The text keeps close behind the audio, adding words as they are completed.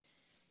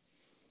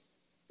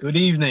Good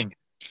evening.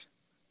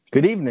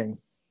 Good evening.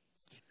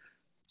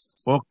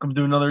 Welcome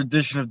to another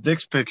edition of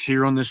Dick's Picks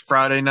here on this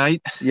Friday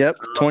night. Yep,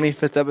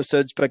 25th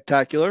episode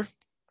spectacular.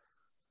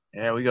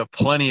 Yeah, we got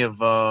plenty of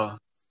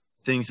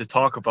things to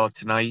talk about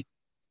tonight.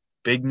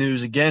 Big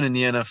news again in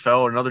the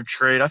NFL, another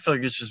trade. I feel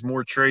like it's just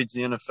more trades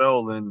in the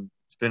NFL than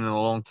it's been in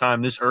a long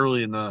time. This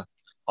early in the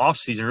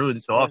offseason, really, the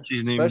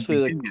offseason didn't even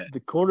Especially begin yet. the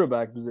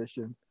quarterback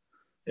position.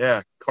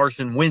 Yeah,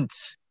 Carson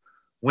Wentz.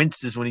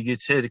 Wentz is when he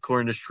gets hit,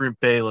 according to Shrimp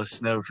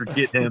Bayless. No,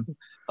 forget him.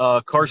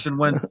 Carson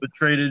Wentz was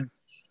traded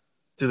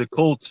to the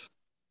Colts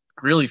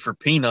really for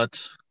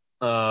peanuts.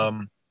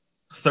 Third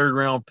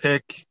round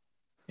pick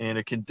and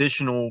a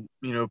conditional,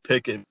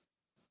 pick at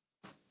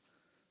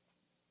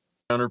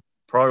rounder,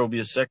 probably will be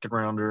a second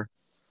rounder.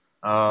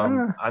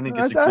 I think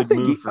it's a good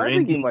move for Indy. I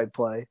think he might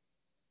play.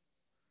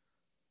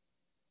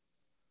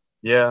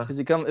 Yeah, because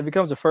it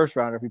becomes a first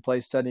rounder if he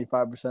plays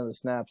 75% of the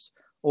snaps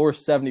or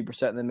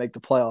 70% and then make the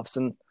playoffs.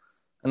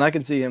 And I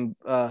can see him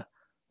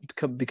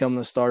becoming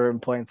a starter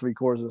and playing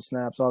 3/4 of the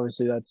snaps.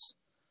 Obviously, that's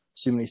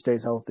assuming he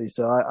stays healthy.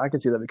 So I can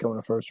see that becoming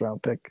a first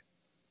round pick.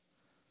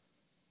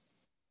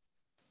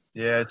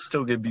 Yeah, it's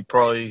still going to be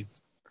probably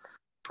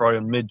a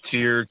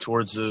mid-tier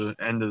towards the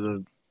end of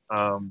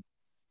the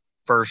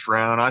first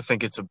round. I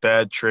think it's a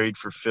bad trade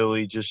for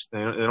Philly. Just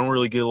they don't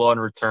really get a lot in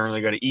return. They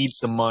got to eat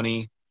the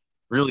money.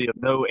 Really have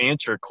no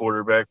answer at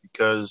quarterback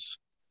because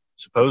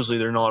supposedly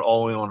they're not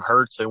all in on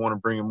Hurts. They want to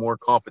bring in more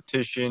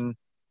competition.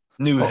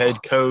 New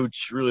head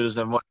coach really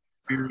doesn't have much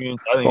experience.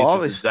 I think it's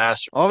a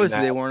disaster. Obviously,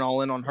 they weren't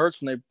all in on Hurts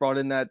when they brought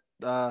in that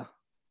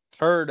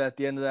turd at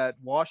the end of that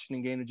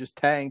Washington game to just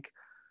tank.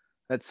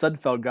 That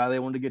Sudfeld guy, they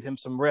wanted to get him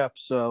some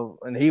reps,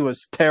 and he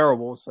was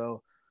terrible.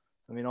 So,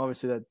 I mean,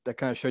 obviously that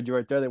kind of showed you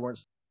right there they weren't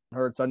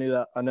Hurts. I knew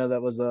that. I know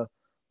that was a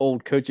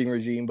old coaching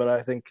regime, but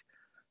I think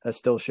that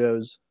still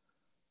shows.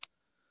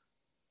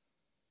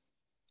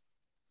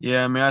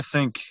 Yeah, I mean, I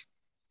think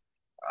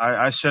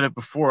I said it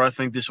before. I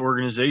think this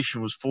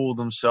organization was full of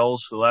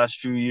themselves the last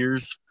few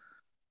years.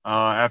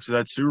 After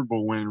that Super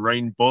Bowl win,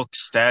 writing books,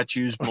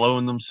 statues,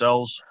 blowing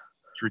themselves.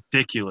 It's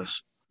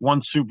ridiculous.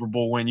 One Super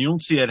Bowl win. You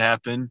don't see it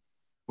happen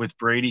with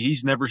Brady.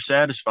 He's never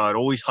satisfied,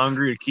 always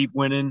hungry to keep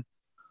winning.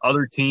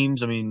 Other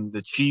teams, I mean,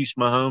 the Chiefs,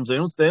 Mahomes,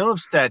 they don't have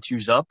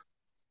statues up.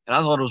 And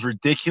I thought it was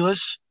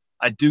ridiculous.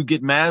 I do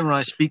get mad when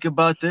I speak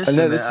about this. I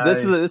know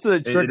this is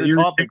a trigger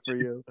topic for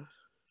you.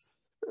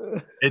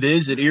 It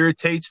is. It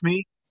irritates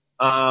me.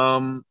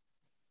 And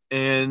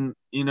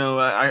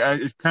I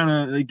it's kind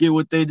of they get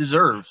what they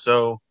deserve.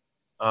 So,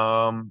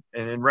 and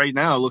right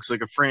now it looks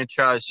like a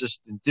franchise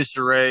just in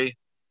disarray.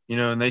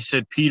 And they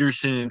said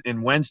Peterson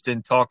and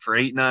Winston talk for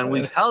 8-9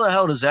 weeks. How the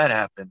hell does that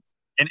happen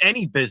in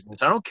any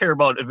business? I don't care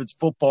about if it's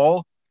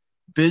football,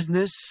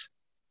 business,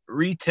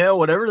 retail,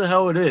 whatever the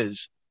hell it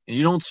is. And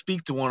you don't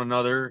speak to one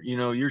another.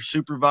 Your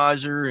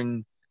supervisor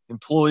and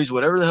employees,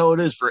 whatever the hell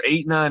it is, for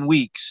 8-9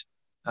 weeks.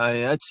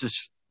 That's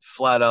just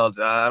flat out.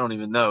 I don't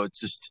even know. It's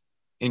just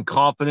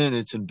incompetent.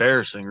 It's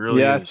embarrassing.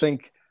 Really. Yeah, is.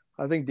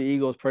 I think the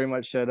Eagles pretty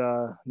much said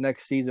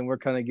next season we're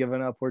kind of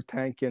giving up. We're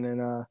tanking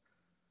and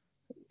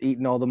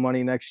eating all the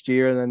money next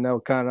year, and then they'll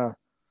kind of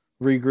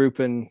regroup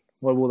and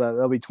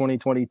that'll be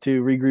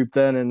 2022. Regroup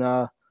then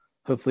and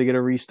hopefully get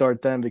a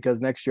restart then because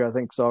next year I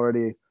think it's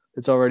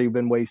already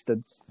been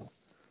wasted.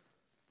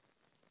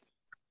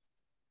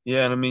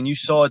 Yeah, and I mean, you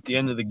saw at the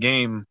end of the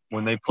game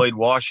when they played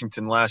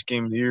Washington last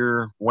game of the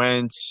year,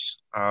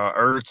 Wentz,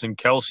 Ertz, and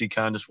Kelsey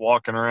kind of just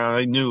walking around.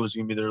 They knew it was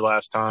going to be their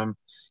last time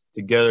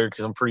together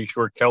because I'm pretty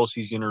sure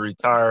Kelsey's going to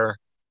retire.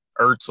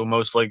 Ertz will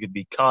most likely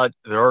be cut.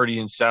 They're already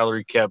in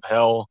salary cap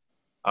hell.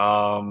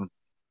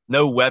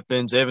 No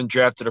weapons. They haven't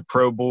drafted a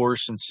Pro Bowler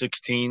since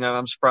 16.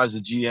 I'm surprised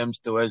the GM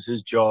still has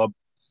his job.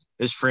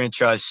 This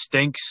franchise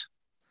stinks.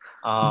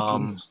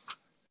 And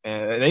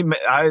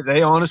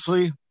they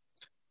honestly –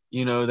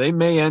 they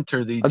may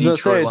enter the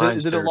Detroit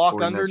Lions is it a lock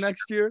under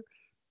next year?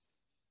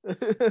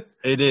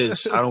 It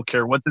is. I don't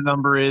care what the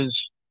number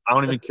is. I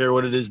don't even care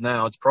what it is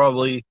now. It's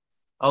probably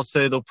 – I'll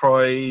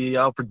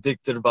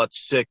predict it about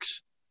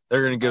 6.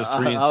 They're going to go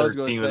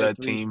 3-13 with that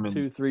team.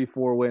 2, 3,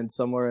 4 wins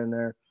somewhere in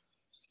there.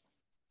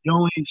 The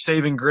only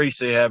saving grace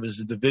they have is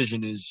the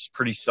division is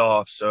pretty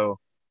soft. So,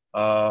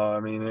 I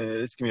mean,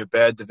 it's going to be a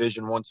bad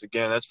division once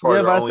again. That's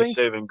probably their only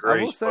saving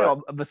grace. I will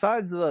say,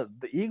 besides the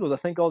Eagles, I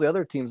think all the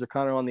other teams are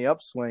kind of on the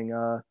upswing.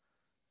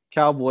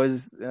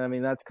 Cowboys, I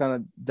mean, that's kind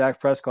of Dak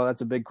Prescott.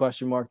 That's a big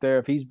question mark there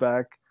if he's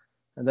back.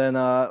 And then,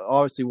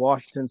 obviously,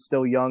 Washington's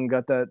still young,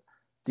 got that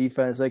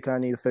defense. They kind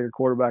of need to figure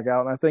quarterback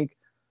out. And I think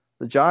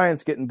the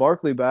Giants getting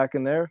Barkley back,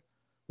 and they're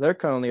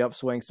kind of on the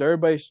upswing. So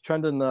everybody's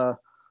trending the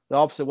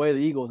opposite way of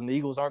the Eagles, and the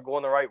Eagles aren't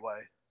going the right way.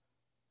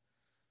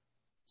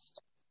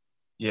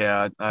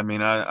 Yeah, I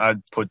mean, I'd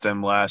put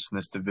them last in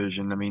this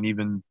division. I mean,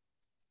 even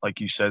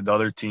like you said, the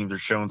other teams are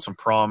showing some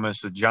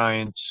promise. The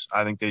Giants,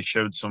 I think they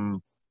showed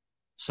some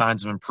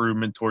signs of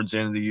improvement towards the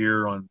end of the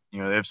year. They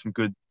have some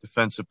good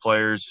defensive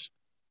players.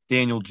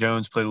 Daniel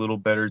Jones played a little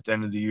better at the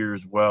end of the year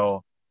as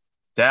well.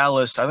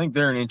 Dallas, I think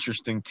they're an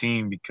interesting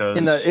team because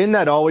isn't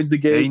that always the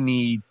case? They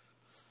need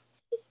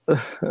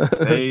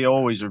They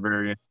always are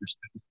very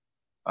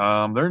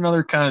interesting. They're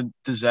another kind of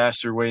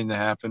disaster waiting to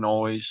happen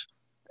always.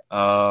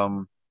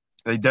 Um,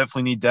 they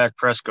definitely need Dak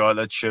Prescott.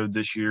 That showed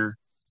this year.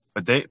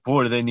 But do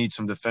they need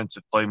some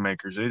defensive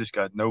playmakers. They just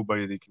got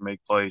nobody that can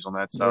make plays on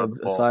that side Yeah, of the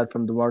ball. aside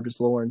from DeMarcus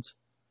Lawrence.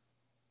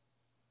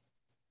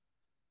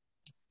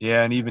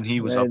 Yeah, and even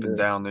he was They up and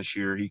down this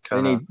year. He they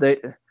kind of need they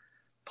they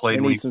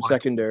played when need he some wanted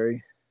to.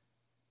 secondary.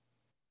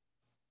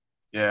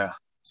 Yeah,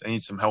 so they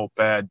need some help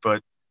bad.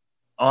 But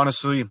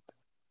honestly,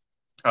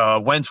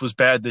 Wentz was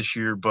bad this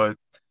year, but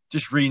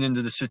just reading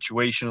into the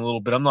situation a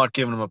little bit, I'm not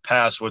giving him a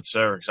pass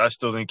whatsoever because I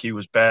still think he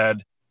was bad.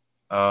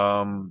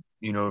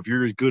 If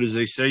you're as good as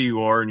they say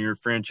you are and you're a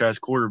franchise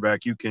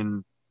quarterback, you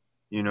can,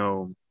 you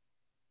know,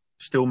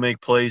 still make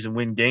plays and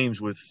win games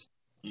with,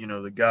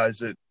 the guys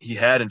that he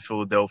had in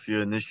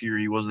Philadelphia. And this year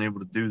he wasn't able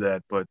to do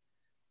that. But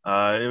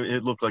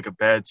it looked like a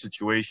bad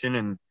situation.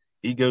 And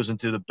he goes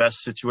into the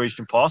best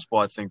situation possible,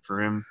 I think,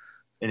 for him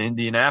in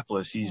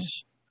Indianapolis.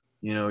 He's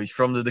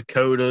from the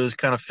Dakotas,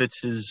 kind of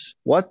fits his,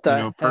 What the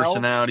hell?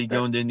 personality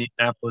going to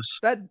Indianapolis.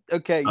 That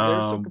okay?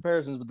 There's some Um,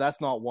 comparisons, but that's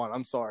not one.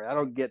 I'm sorry, I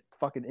don't get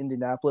fucking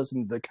Indianapolis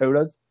and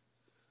Dakotas.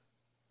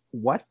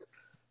 What?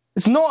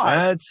 It's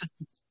not. it's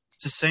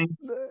the same.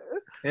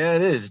 Yeah,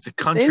 it is. It's a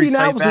country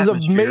type Indianapolis is a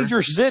atmosphere,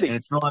 major city. and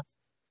it's not.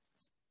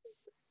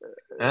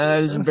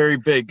 It isn't very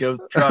big. Go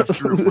drive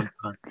through it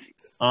one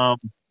time.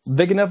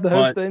 Big enough to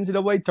host But the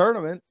NCAA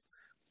tournament.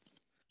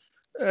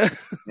 yeah,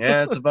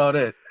 that's about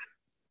it.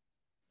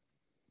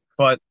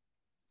 But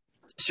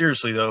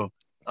seriously though,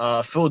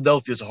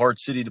 Philadelphia is a hard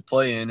city to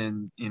play in,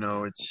 and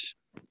it's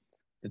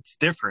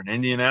different.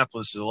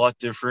 Indianapolis is a lot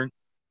different,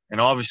 and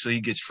obviously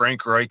he gets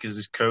Frank Reich as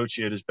his coach.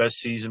 He had his best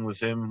season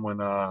with him when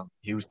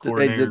he was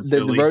coordinator in Did the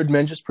Philly.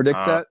 Roadmen just predict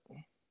Uh, that?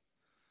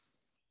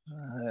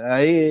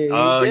 He he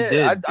did.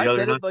 did I the other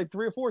said night. it like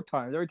 3 or 4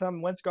 times. Every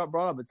time Wentz got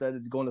brought up, it said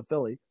it's going to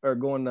Philly or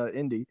going to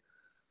Indy.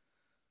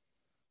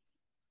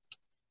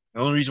 The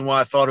only reason why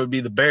I thought it would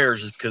be the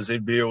Bears is because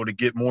they'd be able to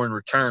get more in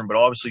return. But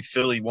obviously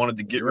Philly wanted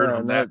to get rid of Yeah, him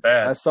and that I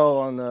bad. saw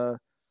on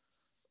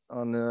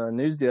the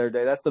news the other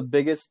day. That's the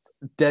biggest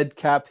dead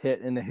cap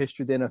hit in the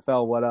history of the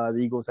NFL. What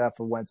the Eagles have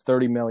for Wentz,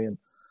 $30 million.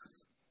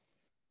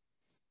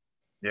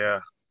 Yeah,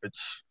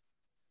 it's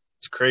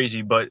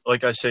crazy. But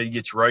like I said, he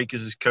gets Reich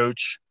as his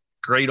coach.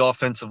 Great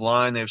offensive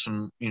line. They have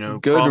some,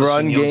 Good promising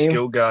run young game.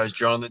 skill guys.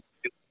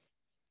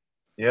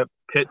 Yep,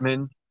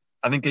 Pittman.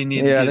 I think they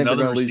need to Yeah, I get think they're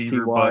another going to lose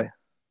receiver, but Ty.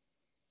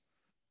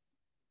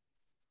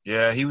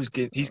 yeah, he's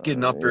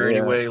getting up there Yeah,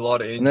 anyway. A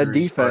lot of and that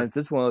injuries, but defense,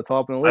 it's one of the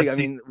top in the I league. I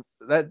think mean,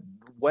 that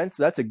Wentz,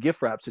 that's a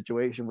gift wrap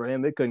situation for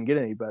him. It couldn't get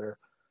any better.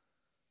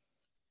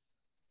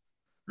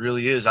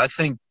 really is. I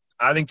think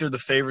they're the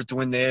favorite to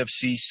win the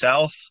AFC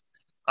South.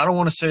 I don't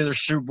want to say they're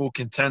Super Bowl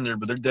contender,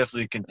 but they're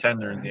definitely a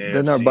contender in the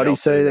Didn't our AFC. buddy I'll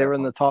say say they that were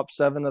in much. the top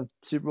 7 of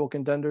Super Bowl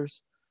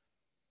contenders?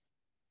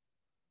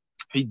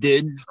 He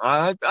did.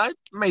 I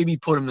maybe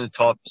put him in the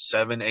top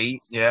 7, 8.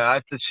 Yeah, I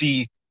have to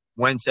see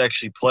Wentz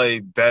actually play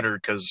better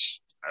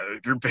because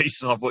if you're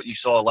basing off what you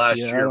saw last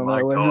Yeah, I year, don't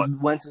my know. God.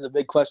 Wentz is a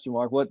big question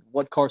mark.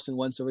 What Carson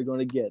Wentz are we going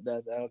to get?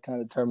 That'll kind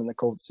of determine the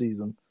Colts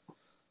season.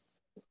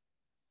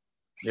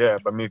 Yeah,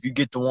 but I mean, if you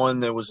get the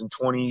one that was in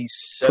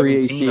 2017,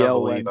 I Pre-ACL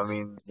believe, I Wentz.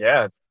 mean,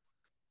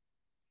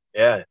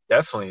 yeah,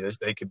 definitely.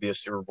 They could be a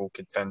Super Bowl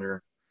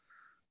contender.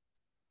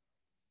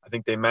 I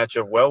think they match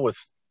up well with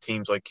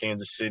teams like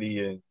Kansas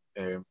City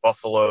and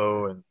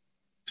Buffalo, and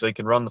so they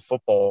can run the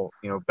football,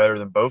 better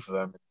than both of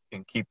them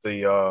and keep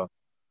the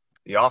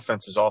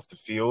offenses off the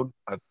field.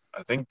 I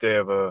think they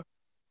have a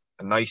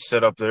nice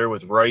setup there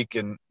with Reich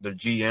and the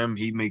GM.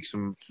 He makes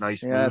some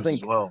nice Yeah, I moves as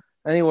think well.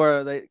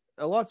 anywhere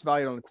a lot's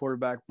valued on the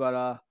quarterback,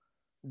 but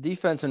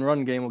defense and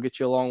run game will get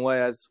you a long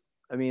way.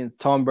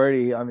 Tom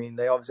Brady. I mean,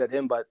 they always had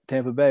him, but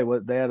Tampa Bay,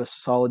 they had a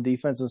solid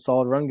defense and a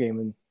solid run game,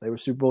 and they were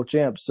Super Bowl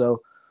champs.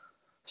 So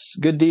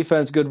good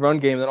defense, good run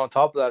game. Then on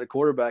top of that, a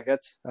quarterback.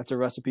 That's a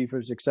recipe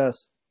for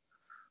success.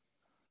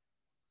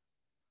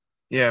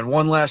 Yeah, and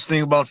one last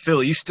thing about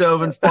Philly. You still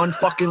having fun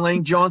fucking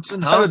Lane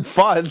Johnson, huh? Having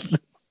fun.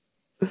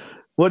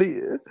 What do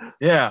you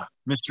Yeah,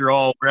 Mr.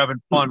 All, we're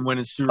having fun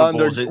winning Super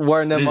Bowls. It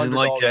wearing them isn't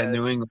like underdog that in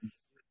New hats?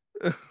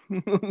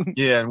 England.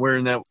 Yeah, and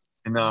wearing that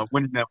and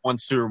winning that one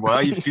Super Bowl. How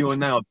you feeling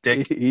now,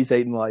 Dick? He's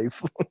hating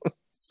life.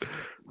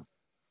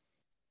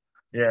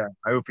 Yeah,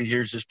 I hope he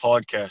hears this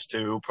podcast too.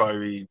 He'll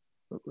probably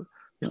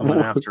be coming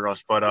after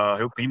us, but I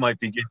hope he might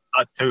be getting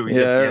hot too. He's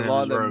at the end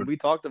of his road. We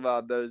talked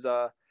about those. They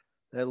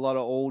had a lot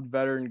of old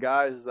veteran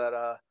guys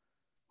that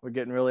were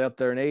getting really up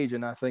there in age,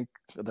 and I think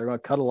they're going to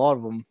cut a lot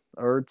of them.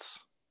 Ertz,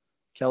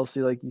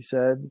 Kelsey, like you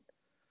said.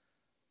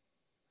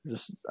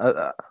 Just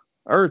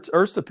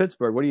Ertz to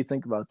Pittsburgh. What do you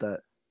think about that?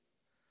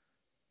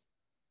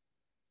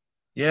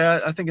 Yeah,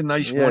 I think a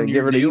nice Yeah, 1-year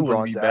give her to deal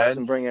wouldn't be bad.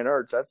 and bring in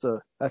Ertz.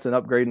 That's an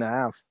upgrade and a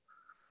half.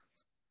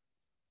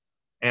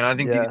 And I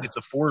think Yeah. it's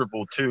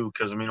affordable too,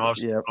 because I mean,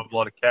 obviously, Yep. they have a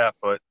lot of cap,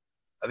 but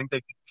I think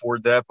they can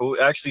afford that.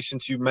 But actually,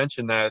 since you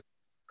mentioned that,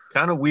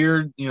 kind of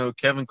weird,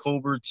 Kevin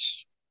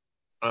Colbert's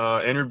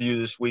interview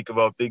this week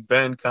about Big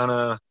Ben kind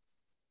of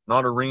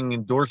not a ringing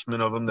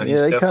endorsement of him that Yeah,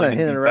 he's they kind definitely of going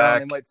to hinted be around back.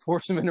 they might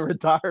force him into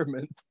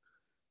retirement.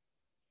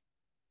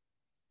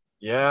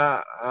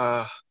 Yeah,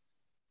 I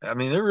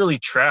mean they're really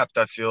trapped.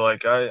 I feel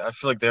like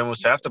they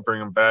almost have to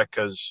bring him back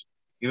because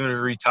even if he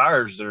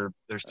retires, they're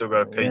still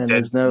got to pay And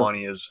dead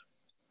money. As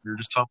you're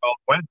just talking about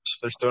Wentz,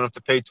 they're still going to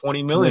have to pay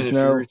 $20 million if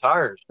he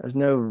retires. There's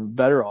no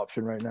better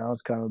option right now.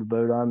 It's kind of the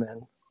boat I'm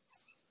in.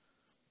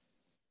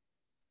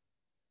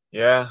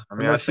 Yeah, I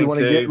mean, unless you want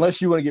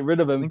to get rid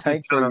of him,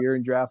 tank for a year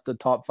and draft a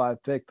top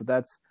 5 pick, but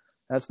that's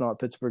not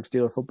Pittsburgh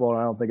Steelers football, and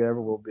I don't think it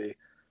ever will be.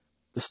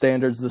 The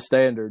standard's the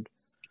standard.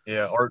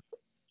 Yeah,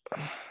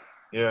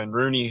 and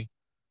Rooney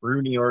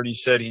already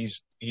said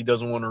he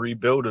doesn't want to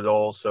rebuild at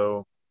all,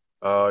 so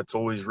it's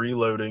always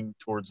reloading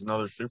towards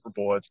another Super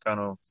Bowl. That's kind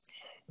of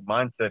the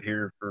mindset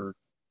here for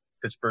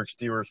Pittsburgh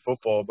Steelers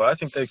football. But I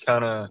think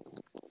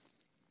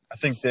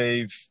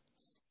they've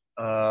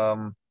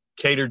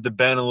catered to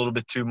Ben a little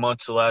bit too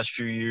much the last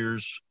few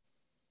years,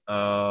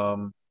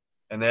 and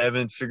they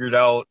haven't figured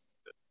out,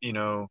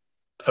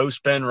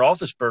 post Ben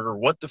Roethlisberger,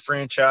 what the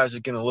franchise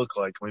is going to look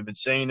like. We've been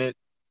saying it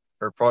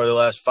for probably the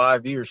last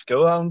 5 years.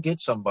 Go out and get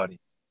somebody.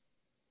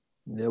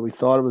 Yeah, we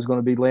thought it was going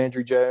to be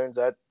Landry Jones.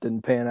 That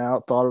didn't pan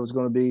out. Thought it was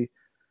going to be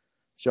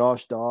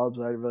Josh Dobbs.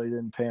 That really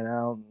didn't pan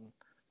out. And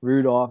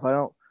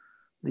Rudolph.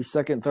 These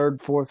second, third,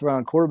 fourth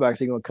round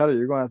quarterbacks ain't going to cut it.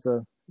 You're going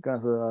to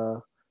have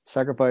to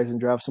sacrifice and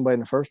draft somebody in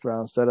the first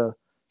round instead of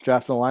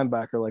drafting a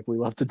linebacker like we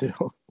love to do.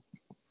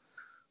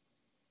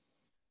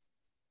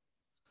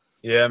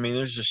 Yeah, I mean,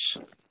 there's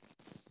just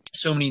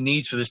so many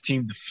needs for this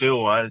team to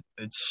fill.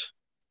 It's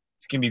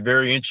going to be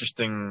very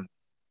interesting,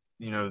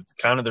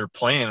 kind of their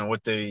plan and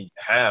what they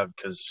have,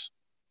 because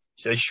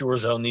they sure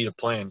as hell need a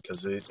plan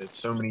because they have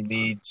so many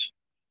needs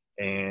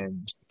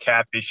and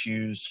cap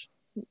issues.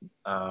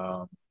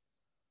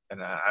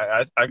 And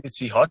I could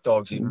see Hot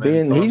Dogs even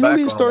maybe coming he's back going to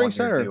be the on starting a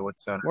center. deal with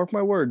center. Mark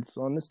my words.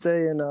 On this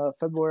day in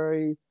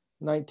February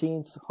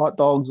 19th, Hot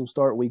Dogs will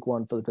start week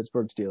 1 for the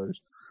Pittsburgh Steelers.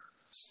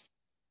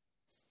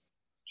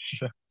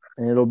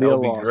 And it'll be a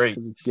loss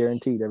because it's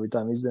guaranteed every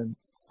time he's in.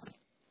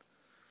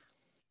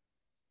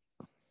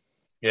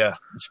 Yeah.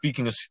 And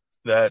speaking of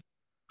that,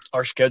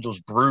 our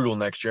schedule's brutal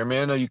next year. I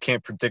mean, I know you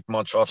can't predict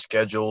much off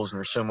schedules and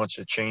there's so much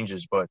that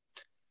changes, but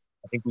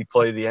I think we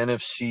play the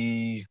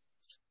NFC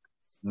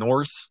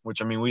North,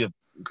 which, I mean, we have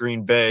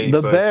Green Bay.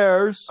 The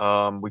Bears.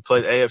 We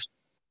play the AFC.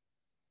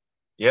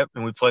 Yep,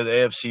 and we play the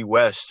AFC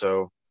West,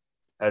 so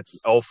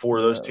all 4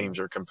 of those teams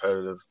are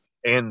competitive.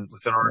 And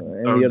within our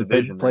own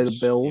division, play the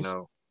Bills.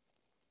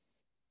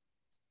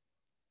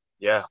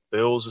 Yeah,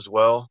 Bills as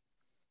well.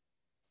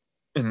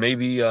 And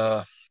maybe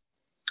I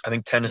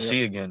think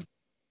Tennessee again.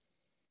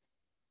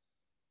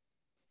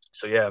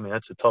 So, yeah, I mean,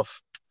 that's a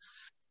tough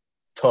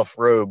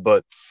road.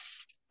 But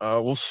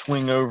we'll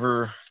swing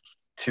over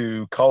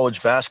to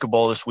college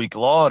basketball this week. A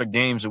lot of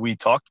games that we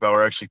talked about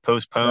were actually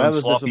postponed.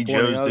 Sloppy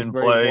Joes didn't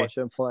play. Watch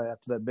them play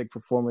after that big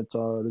performance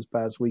this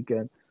past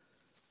weekend.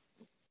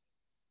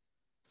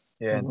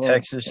 Yeah, and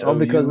Texas all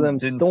because of them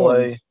didn't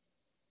storms. play.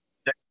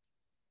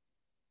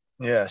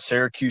 Yeah,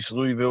 Syracuse,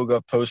 Louisville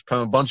got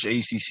postponed. A bunch of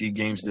ACC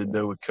games did,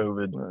 though, with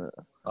COVID.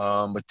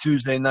 But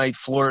Tuesday night,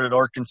 Florida at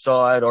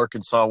Arkansas. I had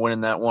Arkansas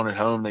winning that one at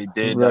home. They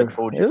did. I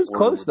told you it was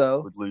close,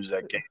 though. Would lose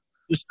that game.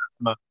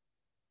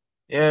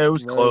 Yeah, it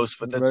was close,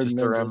 but that's just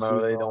their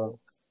MO. They don't.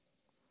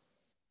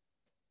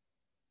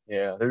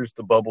 Yeah, there's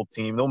the bubble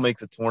team. They'll make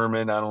the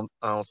tournament. I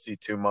don't see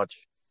too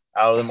much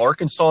out of them.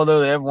 Arkansas,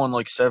 though, they have won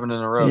like 7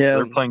 in a row. Yeah.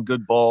 They're playing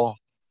good ball.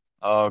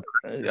 I'm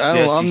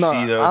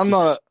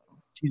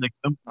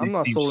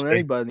not sold on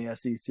anybody in the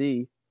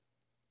SEC.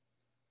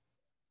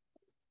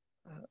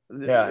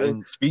 Yeah,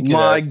 and speaking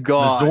of that,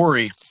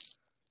 Missouri,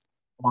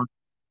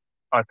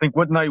 I think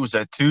what night was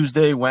that?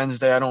 Tuesday,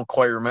 Wednesday? I don't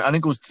quite remember. I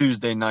think it was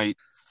Tuesday night.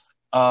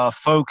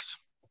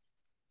 Folks,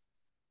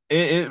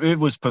 it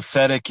was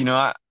pathetic.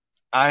 I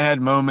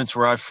had moments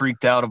where I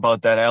freaked out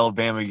about that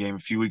Alabama game a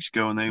few weeks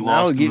ago, and they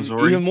lost to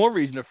Missouri. Even more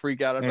reason to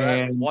freak out about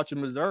that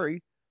watching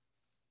Missouri.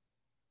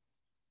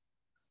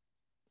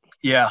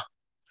 Yeah,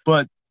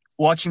 but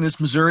watching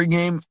this Missouri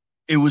game,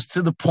 it was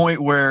to the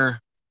point where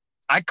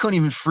I couldn't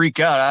even freak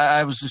out.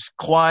 I was just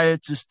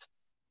quiet.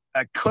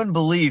 I couldn't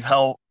believe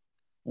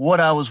what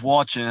I was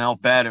watching and how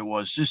bad it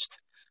was.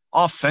 Just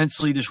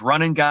offensively, just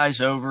running guys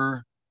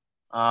over,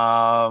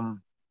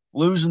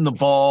 losing the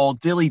ball,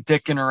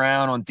 dilly-dicking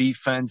around on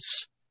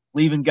defense,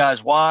 leaving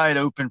guys wide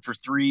open for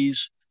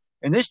threes.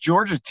 And this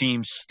Georgia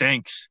team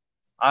stinks.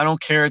 I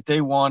don't care if they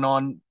won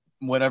on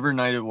whatever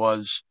night it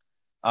was.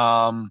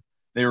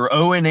 They were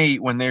 0-8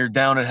 when they were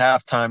down at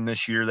halftime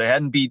this year. They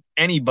hadn't beat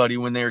anybody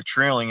when they were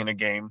trailing in a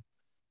game.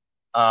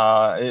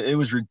 It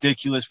was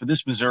ridiculous, but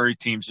this Missouri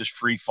team's just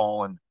free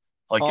falling.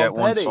 Like that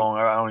one song,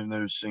 I don't even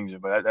know who sings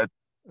it, but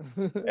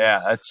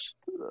that's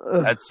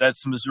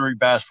Missouri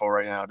basketball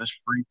right now.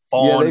 Just free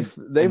falling. Yeah,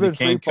 they've been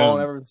free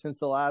falling ever since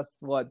the last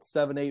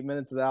 7-8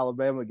 minutes of the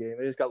Alabama game.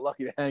 They just got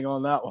lucky to hang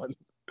on that one.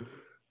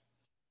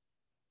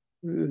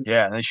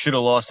 Yeah, and they should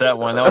have lost that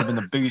one. That would have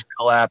been the biggest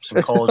collapse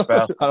in college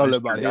basketball. I don't know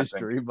about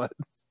history, but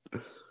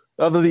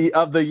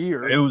of the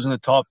year. It was in the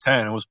top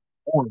 10. It was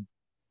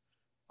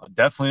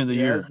definitely of the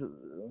Yeah, year. it's,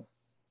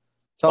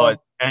 But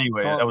Tom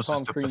anyway, that was Tom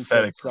just a Crean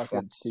said, pathetic "Suck it,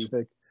 performance.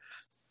 Seavick."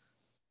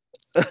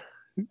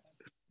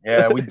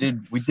 Yeah, we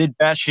did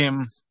bash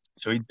him,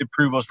 so he did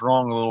prove us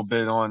wrong a little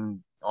bit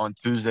on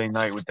Tuesday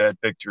night with that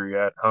victory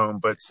at home.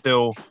 But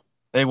still,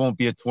 they won't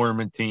be a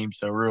tournament team,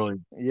 so really,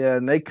 Yeah,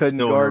 and they it's couldn't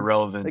still an guard. They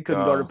irrelevant.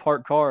 couldn't guard a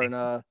parked car,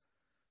 and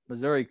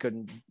Missouri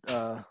couldn't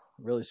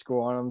really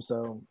score on them.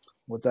 So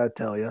what's that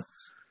tell you?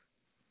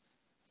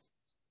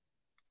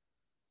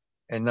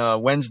 And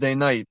Wednesday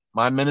night,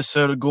 my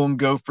Minnesota Golden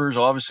Gophers.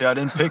 Obviously, I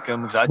didn't pick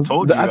them because I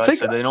told I you. I think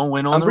said they don't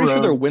win on I'm the pretty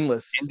sure they're road.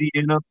 winless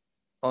Indiana,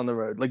 on the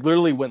road, like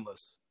literally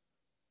winless.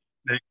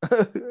 they,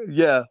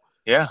 Yeah,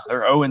 yeah,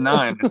 they're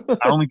 0-9.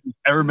 I don't think there's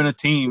ever been a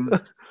team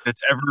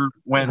that's ever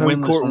went home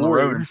winless court on the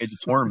road and made the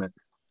warriors. tournament.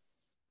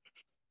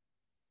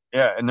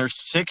 Yeah, and they're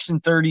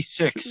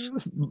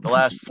 6-36 the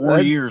last 4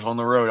 That's years on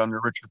the road under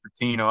Richard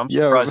Pitino. I'm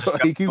yeah. surprised this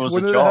guy He keeps knows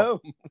the winning at job.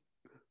 home.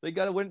 They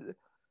got to win.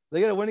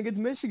 They got to win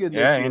against Michigan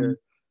Yeah, this year.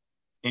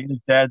 and his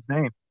dad's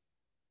name.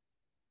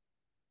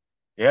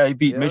 Yeah, he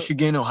beat Yep,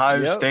 Michigan, Ohio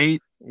yep,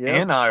 State,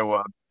 yep. and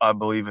Iowa, I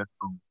believe it.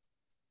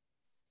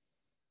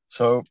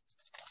 So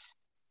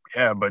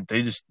yeah, but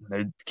they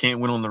can't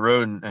win on the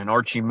road, and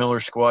Archie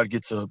Miller's squad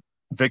gets a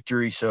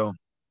victory. So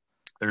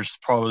there's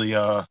probably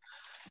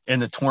in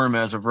the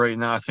tournament as of right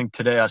now. I think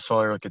today I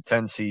saw they're like a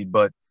 10 seed,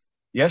 but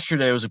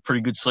yesterday was a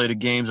pretty good slate of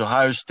games.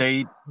 Ohio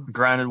State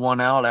grinded one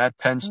out at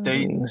Penn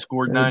State,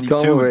 scored Come 92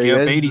 over and gave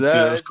up 82.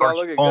 That was it's not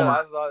Carson looking good. Palmer.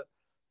 I thought.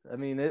 I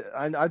mean,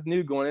 I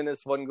knew going in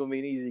this wasn't going to be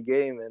an easy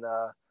game, and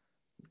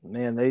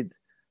man,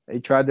 they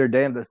tried their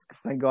damnedest.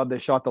 Thank God they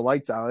shot the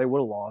lights out. They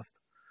would have lost.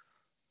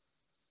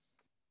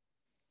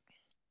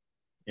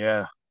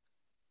 Yeah,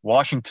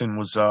 Washington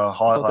was I hot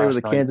thought they were the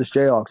last night. Kansas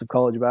Jayhawks of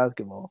college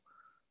basketball.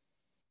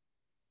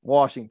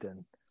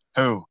 Washington.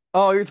 Who?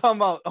 You're talking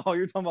about. Oh,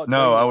 you're talking about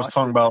No, Tony I was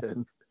talking about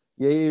Washington.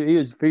 Yeah, he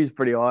was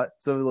pretty hot.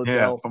 So was yeah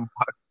Liddell. from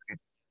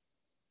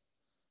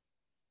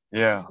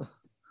yeah.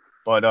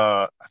 But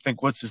I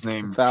think what's his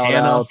name? Fouled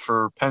Hannah out.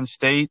 for Penn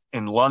State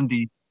and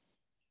Lundy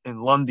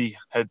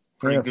had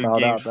pretty Hannah good fouled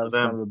games out. That for was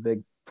kind them. of a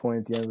big point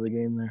at the end of the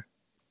game there.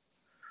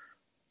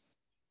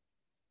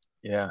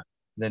 Yeah.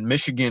 Then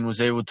Michigan was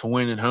able to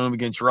win at home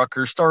against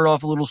Rutgers. Started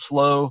off a little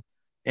slow,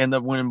 ended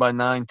up winning by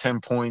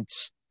 9-10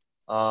 points.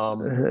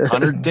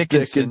 Hunter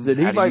Dickinson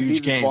He had a might be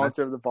huge the game.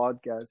 sponsor of the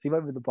podcast. He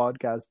might be the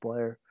podcast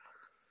player.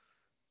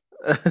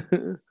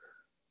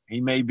 He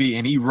may be,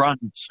 and he runs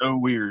so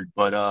weird,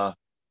 but Yeah,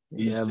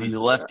 he's but a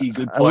lefty,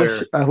 good I wish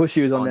player I wish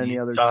he was on on the any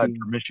other inside team.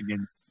 for Michigan.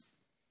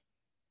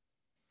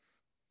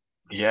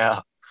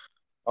 Yeah.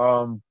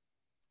 Um,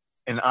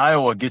 and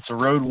Iowa gets a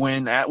road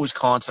win at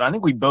Wisconsin. I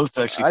think we both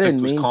actually I picked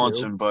didn't mean to.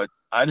 Wisconsin, but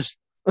I just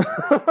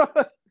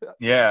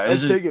yeah, I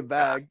take it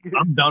back.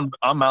 I'm done.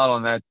 I'm out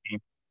on that team.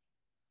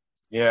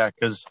 Yeah,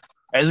 because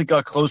as it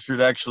got closer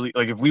to actually,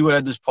 like, if we would have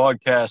had this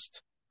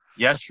podcast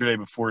yesterday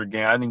before the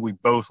game, I think we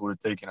both would have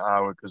taken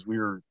Iowa because we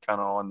were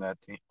kind of on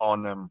that team,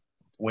 on them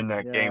to win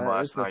that game Yeah,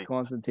 last this night.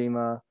 Wisconsin team,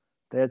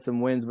 they had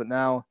some wins, but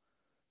now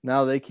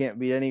they can't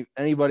beat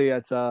anybody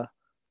that's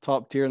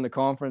top tier in the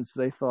conference.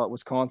 They thought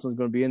Wisconsin was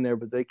going to be in there,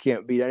 but they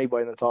can't beat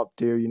anybody in the top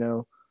tier. You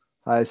know,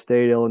 Ohio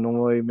State,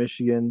 Illinois,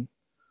 Michigan,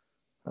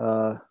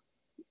 whoever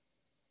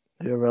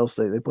else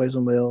they play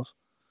somebody else.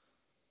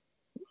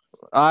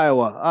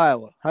 Iowa,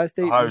 Ohio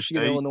State, Ohio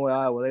Michigan, State. Illinois,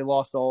 Iowa. They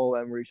lost all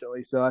of them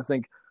recently, so I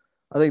think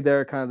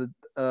they're kind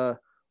of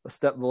a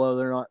step below.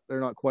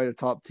 They're not quite a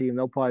top team.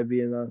 They'll probably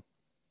be in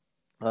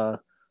the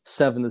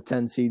 7 to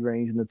 10 seed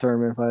range in the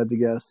tournament if I had to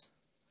guess.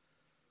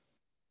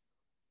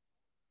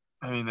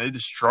 I mean, they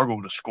just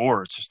struggle to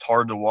score. It's just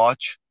hard to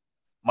watch.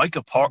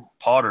 Micah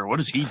Potter, what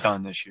has he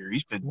done this year?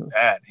 He's been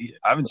bad.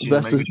 I haven't seen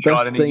him make a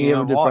shot in any thing he game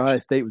ever I've did for Ohio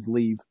watched. State was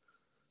leave.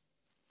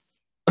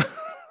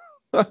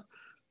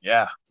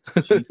 Yeah,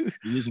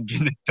 he isn't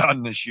getting it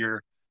done this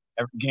year.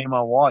 Every game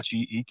I watch,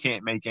 he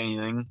can't make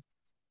anything.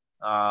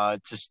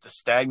 It's just a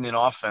stagnant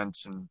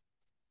offense, and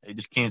they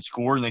just can't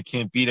score, and they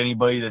can't beat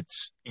anybody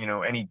that's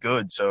any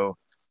good. So,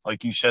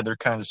 like you said, they're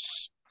kind of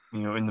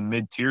in the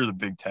mid tier of the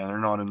Big Ten. They're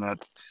not in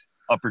that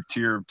upper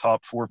tier,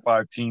 top 4 or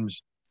 5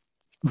 teams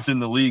within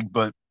the league.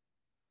 But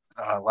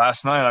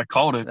last night I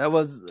called it. That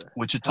was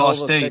Wichita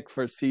State. pick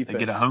for Seafish. They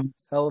get a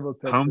hell of a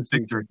pick home for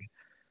victory.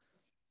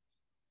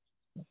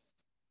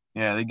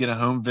 Yeah, they get a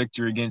home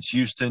victory against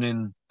Houston,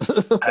 and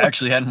I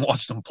actually hadn't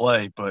watched them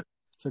play, but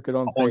took it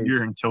on all faith.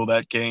 year until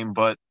that game.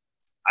 But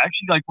I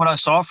actually like what I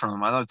saw from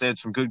them. I thought they had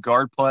some good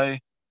guard play.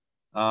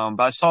 But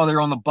I saw they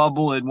were on the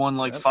bubble. They'd won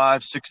like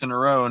 5, 6 in a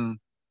row, and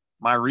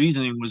my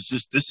reasoning was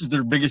just this is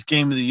their biggest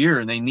game of the year,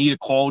 and they need a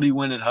quality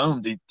win at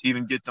home to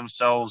even get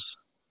themselves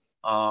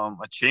a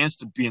chance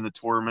to be in the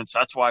tournaments.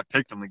 That's why I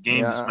picked them. The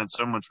game just meant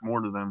so much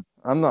more to them.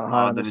 I'm not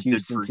high on than this it did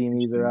Houston for team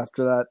either. Houston.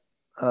 After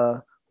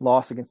that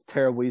loss against a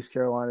terrible East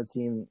Carolina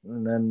team,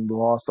 and then the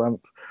loss.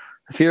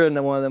 If you're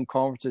in one of them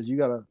conferences, you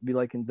gotta be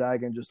like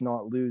Gonzaga and just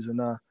not lose, and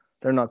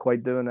they're not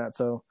quite doing that.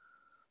 So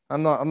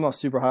I'm not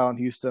super high on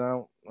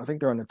Houston. I think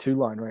they're on the 2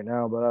 line right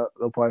now, but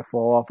they'll probably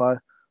fall off.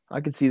 I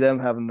I could see them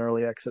having an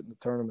early exit in the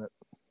tournament.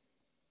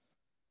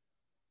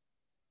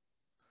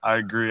 I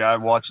agree. I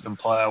watched them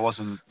play. I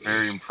wasn't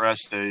very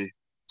impressed. They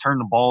turned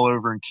the ball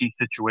over in key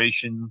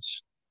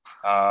situations.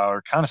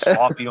 Are kind of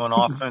sloppy on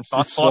offense.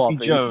 Not Just sloppy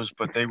sloppy. Joes,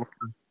 but they were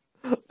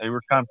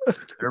kind of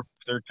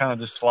they're kind of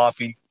just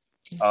sloppy.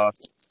 Uh,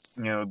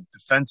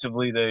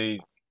 defensively they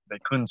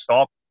couldn't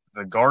stop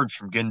the guards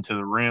from getting to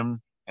the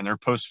rim, and they're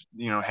supposed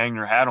to, hang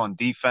their hat on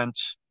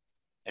defense.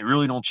 They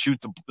really don't shoot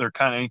they're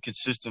kind of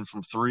inconsistent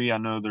from three. I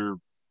know their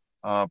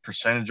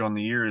percentage on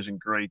the year isn't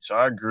great, so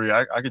I agree.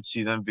 I could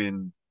see them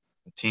being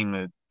a team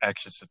that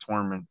exits the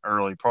tournament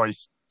early, probably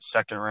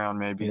second round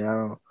maybe. Yeah, I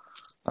don't,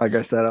 like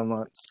I said, I'm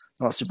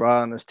not super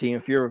high on this team.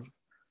 If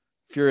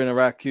you're in a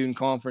Raccoon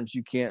conference,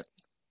 you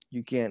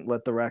can't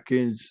let the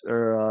Raccoons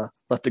or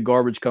let the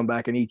garbage come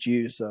back and eat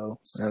you. So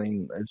I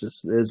mean, it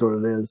is what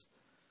it is.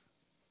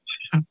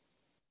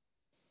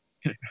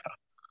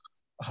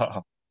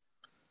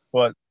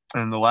 But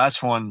and the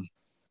last one,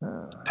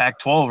 Uh,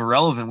 Pac-12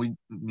 irrelevant. We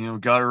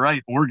got it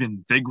right.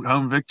 Oregon big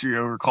home victory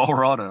over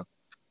Colorado.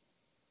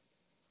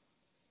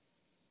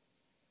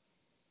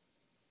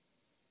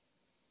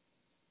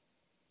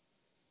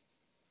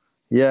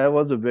 yeah, it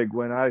was a big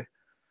win. I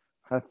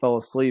fell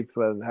asleep at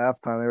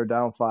halftime. They were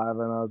down 5,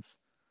 and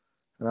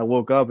I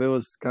woke up. Uh, it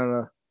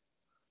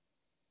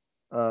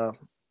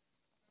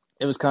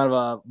was kind of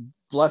a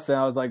blessing.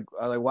 I was like,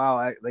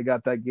 wow, they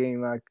got that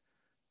game. I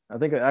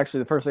think actually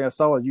the first thing I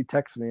saw was you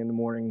text me in the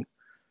morning.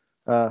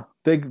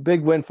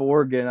 Big win for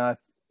Oregon.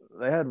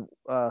 They had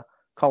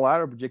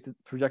Colorado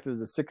projected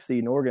as a 6 seed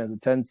and Oregon as a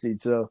 10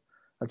 seed. So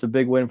that's a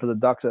big win for the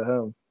Ducks at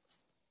home.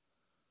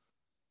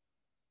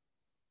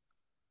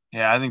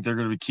 Yeah, I think they're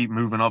going to keep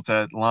moving up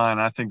that line.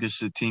 I think this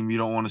is a team you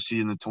don't want to see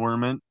in the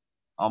tournament.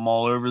 I'm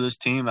all over this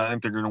team. I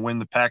think they're going to win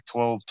the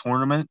Pac-12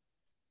 tournament.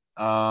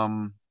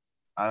 Um,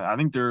 I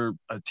think they're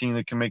a team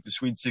that can make the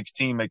Sweet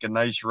 16, make a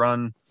nice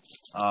run.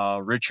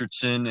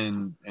 Richardson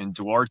and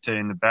Duarte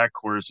in the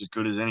backcourt is as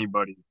good as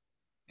anybody.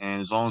 And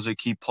as long as they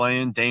keep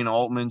playing, Dane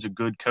Altman's a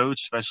good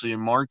coach, especially in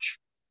March.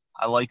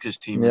 I like this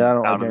Yeah, team I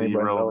don't like out of the anybody in the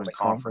irrelevant relevant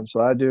conference, conference.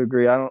 but I do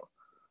agree. I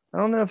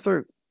don't know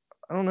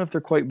if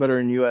they're quite better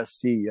than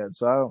USC yet,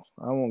 so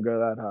I won't go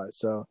that high.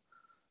 So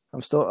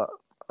I'm still.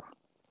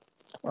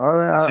 All I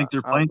right, think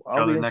they're playing each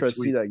I'll be other interested next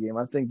to see week. that game.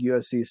 I think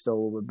USC is still a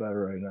little bit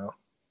better right now.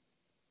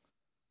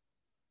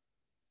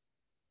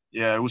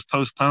 Yeah, it was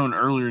postponed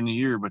earlier in the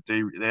year, but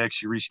they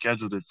actually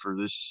rescheduled it for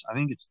this. I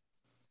think it's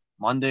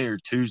Monday or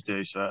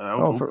Tuesday, so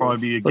Oh, it'll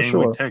probably be a for game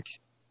we sure. pick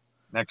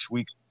next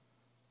week.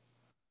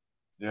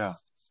 Yeah,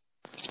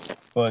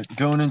 but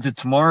going into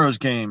tomorrow's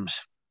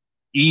games,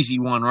 easy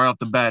one right off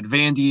the bat.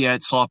 Vandy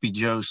at Sloppy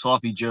Joe.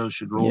 Sloppy Joe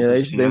should roll Yeah,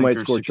 this they team. I think might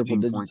they're a score triple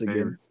 16-point digits again.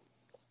 favorite.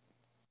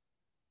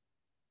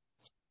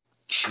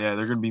 Yeah,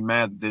 they're gonna be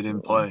mad that they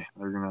didn't play.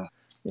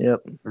 Yep,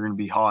 They're gonna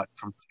be hot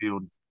from the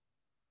field.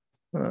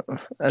 uh,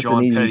 that's an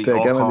John easy Petty, pick.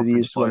 all I'm gonna be the conference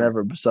easiest one player.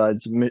 ever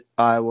besides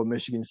Iowa,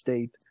 Michigan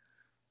State.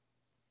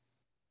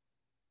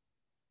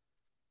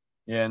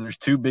 Yeah, and there's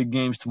two big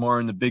games tomorrow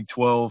in the Big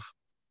 12.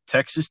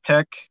 Texas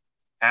Tech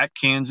at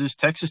Kansas.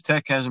 Texas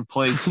Tech hasn't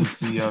played since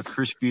the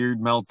Chris Beard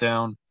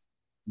meltdown.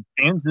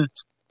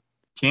 Kansas,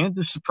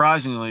 Kansas,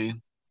 surprisingly,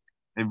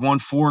 they've won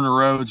 4 in a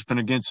row. It's been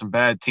against some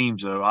bad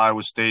teams though.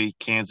 Iowa State,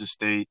 Kansas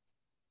State.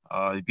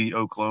 They beat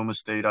Oklahoma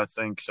State, I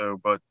think so.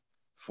 But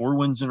 4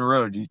 wins in a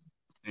row. Are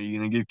you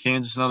going to give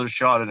Kansas another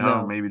shot at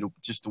home, No, maybe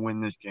just to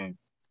win this game?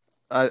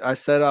 I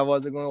said I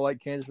wasn't going to like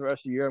Kansas for the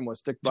rest of the year. I'm going to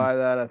stick by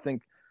that. I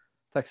think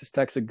Texas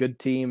Tech's a good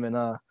team,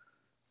 and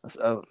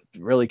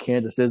really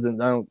Kansas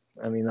isn't.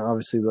 I mean,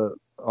 obviously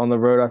on the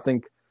road, I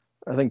think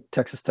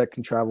Texas Tech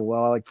can travel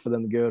well. I like for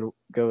them to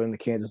go into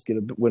Kansas, get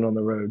a win on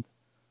the road.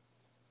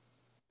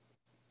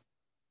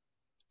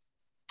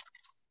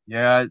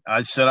 Yeah,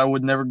 I said I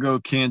would never go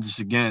Kansas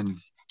again.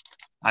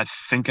 I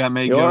think I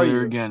may Who go are there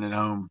you? again at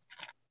home.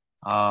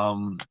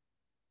 Um,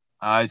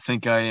 I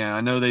think I am.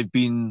 I know they've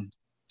beaten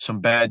some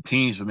bad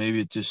teams, but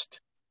maybe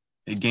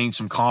it gained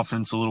some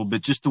confidence a little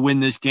bit. Just to win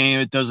this game,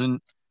 it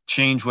doesn't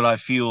change what I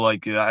feel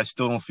like. I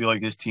still don't feel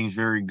like this team's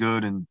very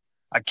good, and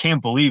I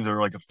can't believe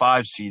they're like a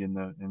 5 seed in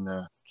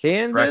the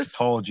Kansas?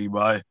 bracketology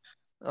by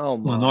Oh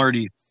my,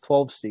 Lenardi.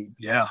 12 seed.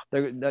 Yeah,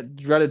 That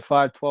dreaded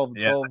 5, 12,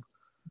 yeah. 12.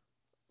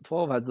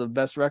 12 has the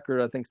best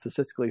record, I think,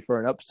 statistically for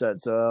an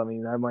upset. So I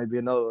mean, that might be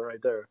another one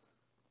right there.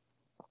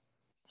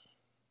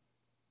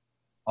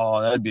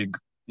 Oh, that'd be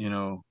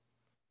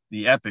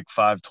the epic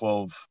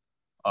 5-12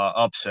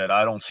 upset.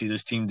 I don't see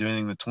this team doing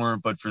anything in the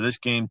tournament, but for this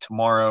game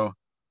tomorrow,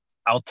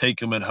 I'll take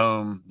them at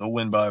home. They'll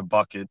win by a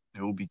bucket.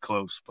 It will be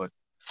close, but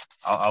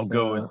I'll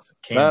go with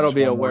That'll Kansas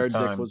be a one more where Dick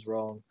time. was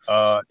wrong.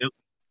 Uh,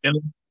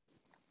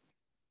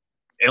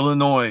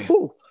 Illinois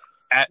Whew.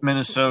 at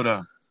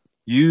Minnesota.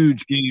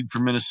 Huge game for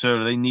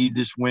Minnesota. They need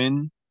this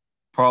win.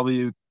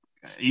 Probably,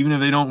 even if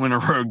they don't win a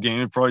road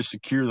game, it probably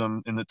secure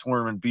them in the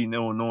tournament, beating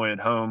Illinois at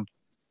home.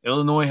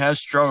 Illinois has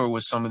struggled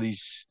with some of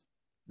these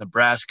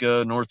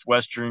Nebraska,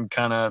 Northwestern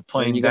kind of And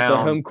playing you got their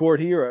down. home court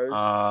heroes.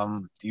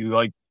 Do you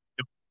like?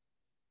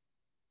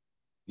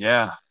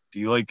 Yeah,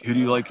 Who do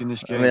you like in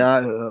this I mean,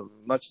 game?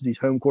 much as these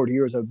home court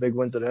heroes have big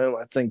wins at home,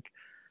 I think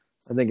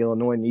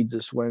Illinois needs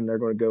this win. They're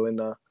going to go in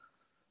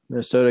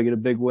Minnesota, get a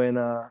big win.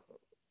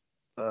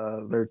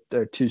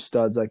 They're two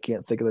studs. I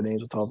can't think of the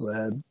names off the top of the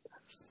head.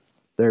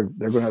 They're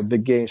going to have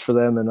big games for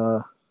them, and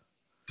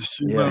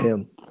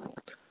him.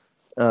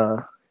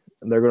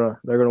 And they're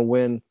gonna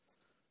win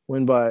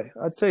by.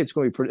 I'd say it's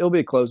going to be pretty. It'll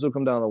be close. It'll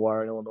come down the wire,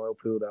 and Illinois will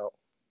pull it out.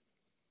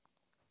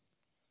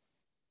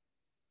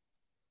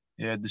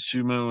 Yeah,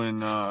 DeSumo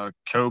and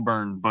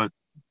Coburn, but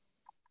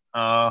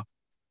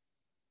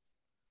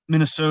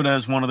Minnesota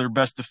has one of their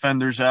best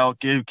defenders out.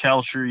 Gabe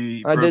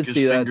Kalscheur broke his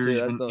finger.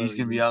 He's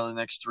going to be out in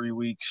the next 3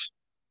 weeks.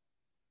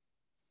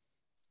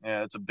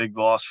 Yeah, it's a big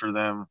loss for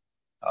them.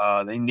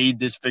 They need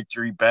this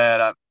victory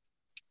bad.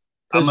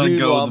 I'm going to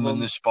go with them in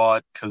this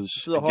spot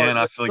because, again,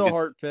 I feel like it's a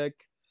heart pick.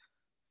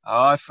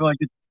 I feel like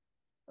it's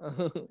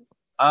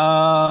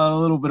a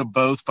little bit of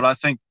both, but I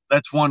think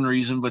that's one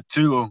reason. But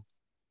two,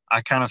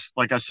 I kind of,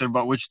 like I said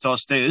about Wichita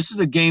State, this is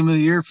the game of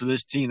the year for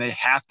this team. They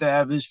have to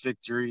have this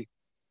victory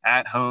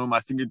at home. I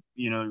think,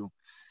 they're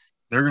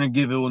going to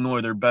give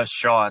Illinois their best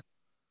shot,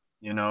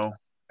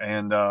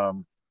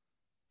 and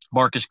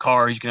Marcus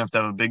Carr, he's going to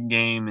have a big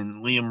game,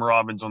 and Liam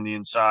Robbins on the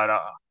inside.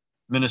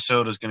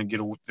 Minnesota's going to get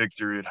a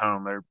victory at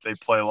home. They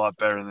play a lot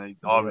better, and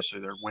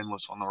obviously they're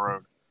winless on the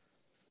road.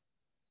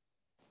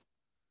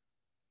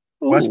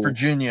 Ooh. West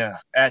Virginia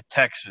at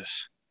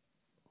Texas.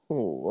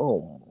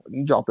 Oh,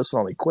 you dropped this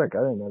on me quick. I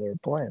didn't know they were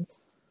playing.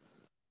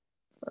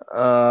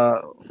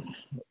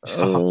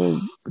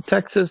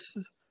 Texas.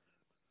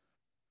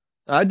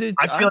 I feel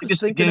like it's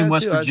the game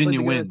West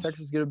Virginia wins.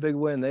 Texas get a big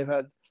win. They've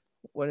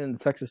went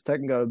into Texas Tech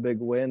and got a big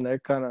win. They're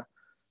kind of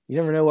 – you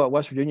never know what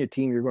West Virginia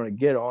team you're going to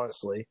get,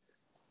 honestly.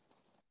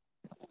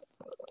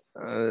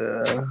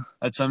 I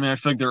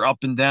feel like they're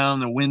up and down.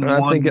 They win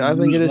one,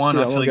 lose one.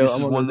 I feel like this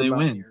is one they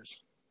win.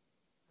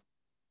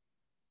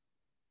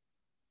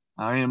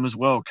 I am as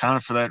well, kind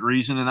of for that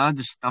reason. And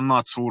I'm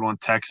not sold on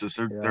Texas.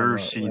 They're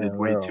seeded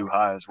way too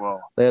high as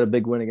well. They had a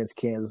big win against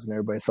Kansas, and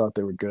everybody thought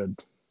they were good.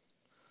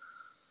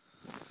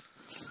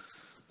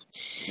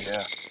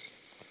 Yeah.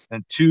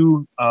 And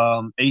two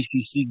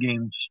ACC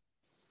games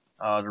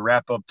to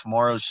wrap up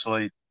tomorrow's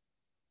slate.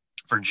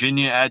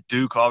 Virginia at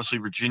Duke. Obviously,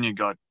 Virginia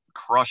got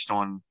crushed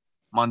on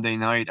Monday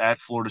night at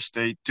Florida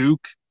State.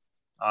 Duke,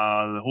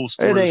 the whole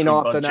story is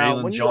about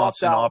Jalen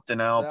Johnson opting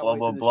out, blah,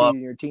 blah, blah.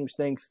 Your team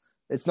stinks.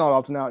 It's not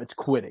opting out. It's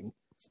quitting.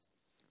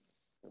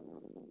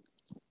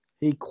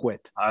 He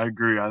quit. I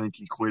agree. I think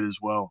he quit as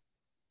well.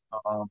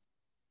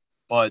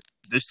 But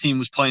this team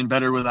was playing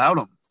better without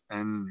him,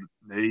 and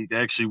they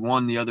actually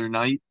won the other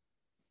night.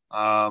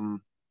 Or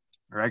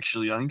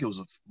actually, I think it was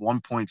a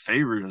 1-point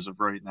favorite as of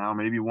right now.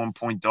 Maybe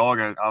 1-point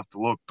dog. I have to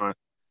look, but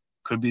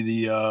could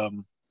be the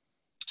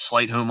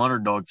slight home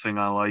underdog thing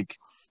I like.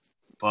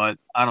 But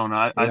I don't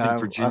know. I think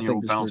Virginia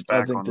will bounce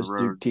back on the road.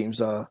 Duke team's,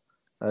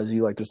 as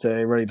you like to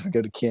say, ready to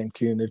go to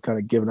Cancun. They've kind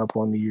of given up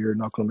on the year,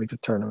 not going to make the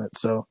tournament.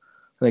 So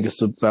I think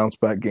it's a bounce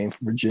back game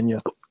for Virginia.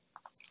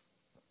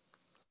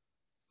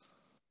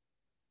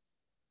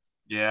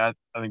 Yeah,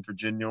 I think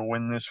Virginia will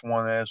win this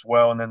one as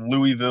well. And then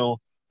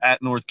Louisville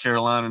at North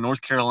Carolina.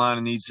 North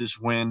Carolina needs this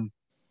win.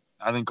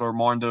 I think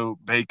Armando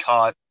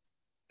Bacot,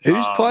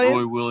 who's playing?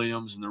 Roy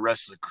Williams, and the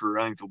rest of the crew,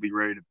 I think they'll be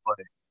ready to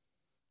play.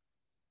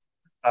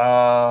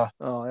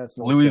 That's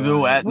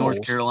Louisville at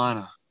North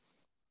Carolina.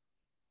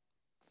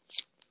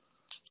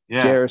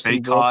 Yeah, Garrison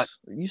Bacot. Brooks.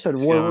 You said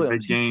Roy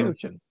Williams. He's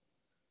coaching.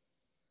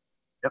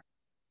 Yep.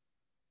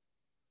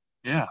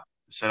 Yeah.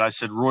 I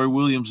said Roy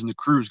Williams and the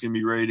crew is going to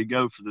be ready to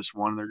go for this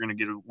one. They're going to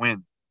get a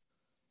win.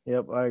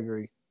 Yep, I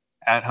agree.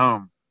 At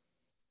home.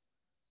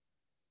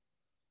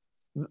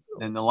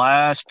 Then the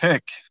last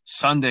pick,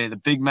 Sunday, the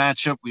big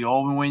matchup we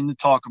all been waiting to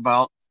talk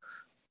about.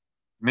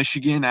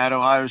 Michigan at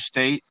Ohio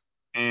State.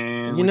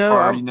 And we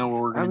already know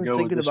where we're going to go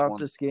with this one. I'm thinking about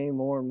this game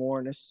more and more,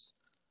 and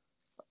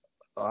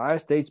Ohio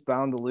State's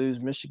bound to lose.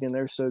 Michigan,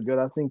 they're so good.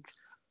 I think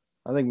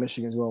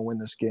Michigan's going to win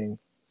this game.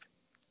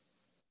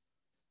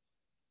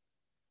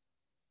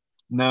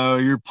 No,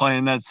 you're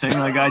playing that thing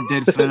like I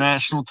did for the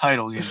national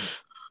title game.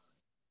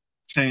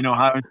 Saying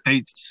Ohio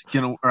State's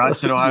going to – or I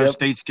said Ohio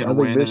State's going to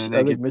win, and then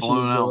they get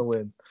blown out.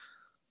 Win.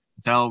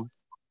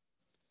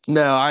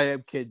 No, I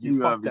am kidding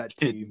you. Fuck that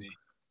team.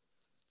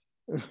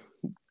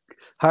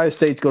 Ohio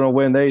State's going to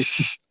win.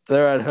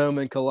 They're at home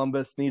in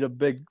Columbus. Need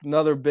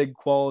another big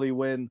quality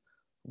win.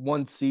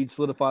 1 seed,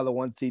 solidify the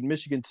 1 seed.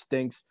 Michigan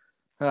stinks.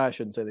 I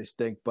shouldn't say they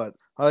stink, but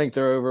I think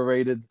they're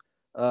overrated.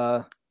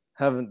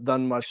 Haven't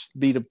done much.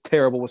 Beat a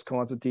terrible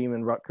Wisconsin team,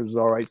 and Rutgers is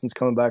all right since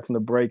coming back from the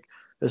break.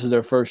 This is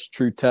their first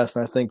true test,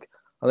 and I think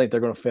they're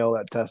going to fail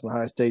that test. And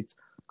Ohio State's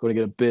going to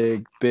get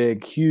a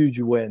big, huge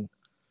win.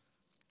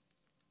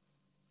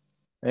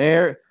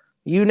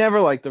 You never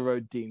liked the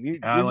road team.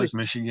 I like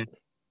Michigan.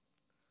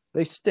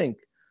 They stink.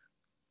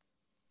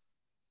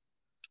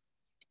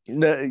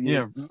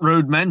 Yeah,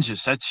 Road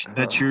Menges.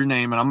 That's your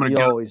name, and I'm going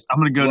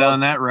to go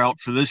down that route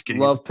for this game.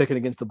 Love picking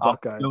against the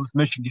Buckeyes. I'll go with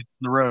Michigan on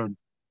the road.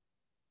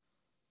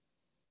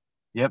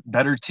 Yep,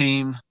 better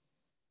team,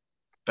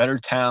 better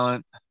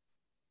talent.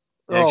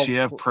 They Oh, actually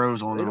have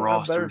pros on they the don't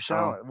have better roster. So,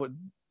 talent. What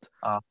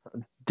uh,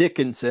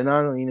 Dickinson?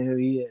 I don't even know who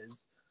he is.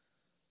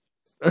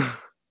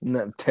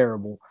 No,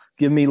 terrible.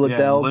 Give me yeah, and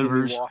Liddell. Give me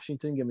Livers.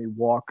 Washington. Give me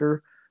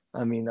Walker.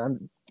 I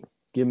mean,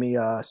 give me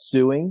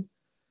Sewing.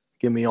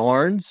 Give me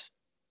Arns.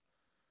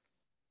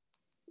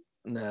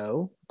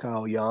 No,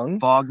 Kyle Young.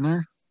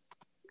 Faulkner.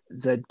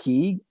 Zed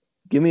Key.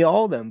 Give me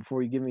all of them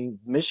before you give me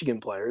Michigan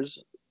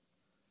players.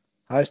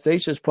 Ohio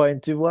State's just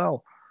playing too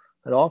well.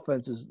 That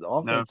offense is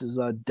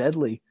No.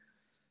 deadly.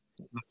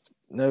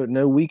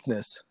 No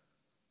weakness.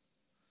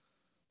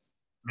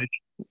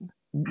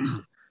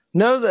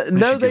 No, they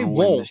Michigan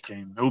will win this won't.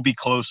 game. It will be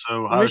close,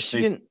 though. Ohio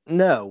State. Michigan,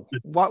 no.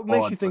 What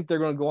makes you Odd, think they're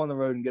going to go on the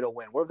road and get a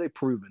win? What have they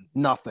proven?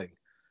 Nothing.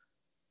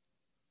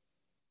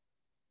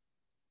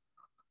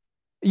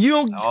 You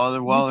don't.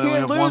 Oh, well, You they only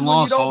can't have one lose when you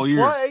loss all don't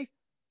year. play.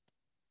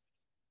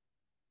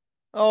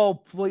 Oh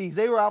please!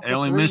 They were out They for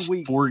only 3 missed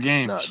weeks. 4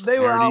 games. No, they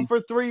were out for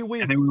 3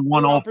 weeks. And they would have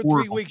won were all out for 4 3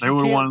 of them. weeks. They You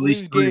would have won can't at lose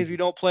least 3. games if you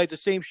don't play. It's the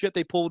same shit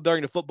they pulled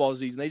during the football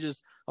season. They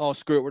just,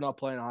 screw it. We're not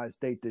playing Ohio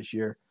State this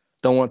year.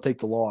 Don't want to take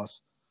the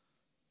loss.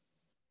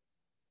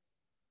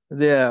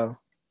 Yeah.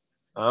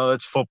 Oh,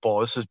 that's football.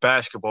 This is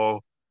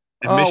basketball.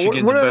 And Oh,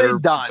 Michigan's what a have they better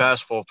done?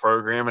 basketball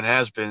program and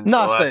has been for the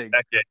last Nothing.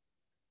 decade.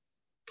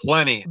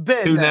 Plenty.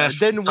 Been there.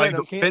 Didn't win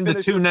them. Been to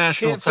 2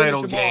 national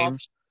title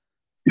games,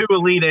 2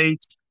 Elite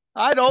Eights.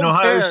 I don't and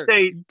Ohio care.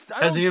 State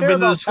I hasn't don't even care been to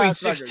the about Sweet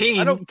past records. 16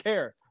 I don't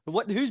care.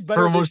 Who's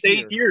better for almost this 8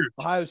 year? years.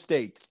 Ohio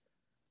State.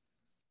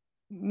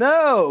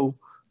 No.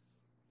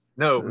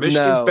 No,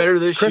 Michigan's better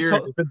this year.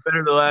 It's been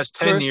better the last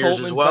 10 Chris years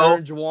Holtman's as well.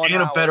 better than Juwan And a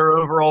Howard. better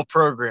overall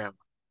program.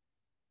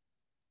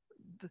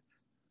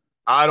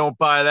 I don't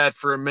buy that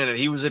for a minute.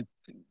 He was a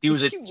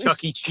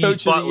Chuck E.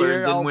 Cheese butler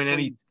and didn't win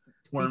any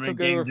tournament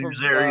games. He was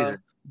there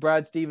either.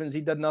 Brad Stevens,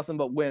 he done nothing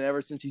but win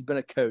ever since he's been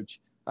a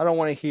coach. I don't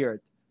want to hear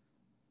it.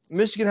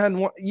 Michigan hadn't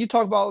won. You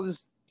talk about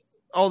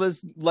all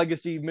this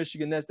legacy of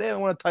Michigan. They haven't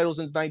won a title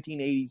since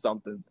 1980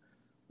 something.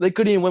 They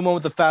couldn't even win one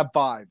with the Fab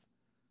Five.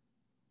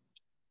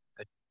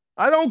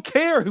 I don't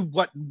care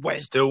what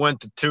went. Still went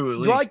to 2 at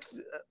least.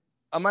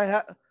 Am I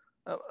happy?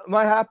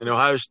 And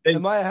Ohio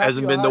State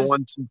hasn't been the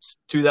one since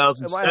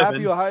 2007. Am I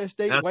happy Ohio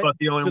State went about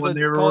the only to one the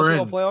they ever college were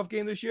football in. playoff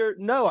game this year?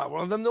 No, I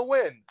want them to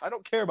win. I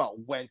don't care about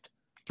went.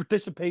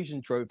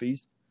 Participation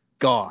trophies.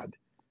 God.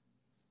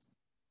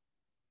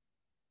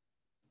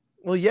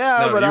 Well,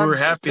 yeah, No, but you were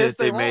happy that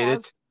they made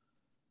it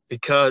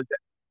because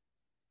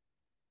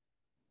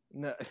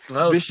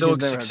it's still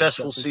a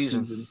successful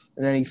season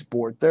in any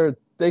sport.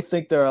 They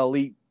think they're an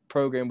elite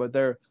program, but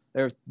they're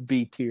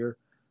B tier.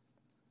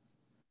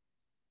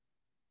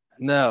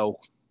 No.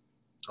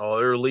 Oh,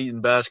 they're elite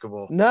in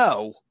basketball.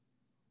 No.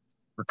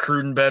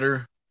 Recruiting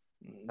better.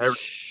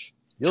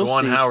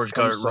 Juwan Howard's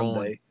got it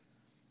rolling.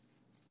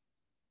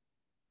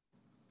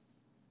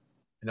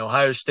 And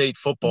Ohio State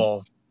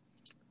football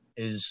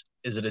is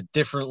at a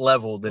different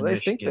level than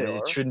Michigan.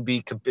 It shouldn't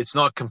be. It's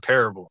not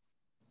comparable.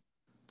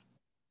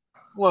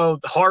 Well,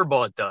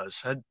 Harbaugh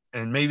does,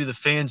 and maybe the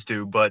fans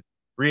do, but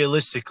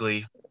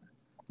realistically,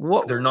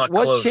 they're not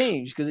close. What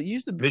changed? Because it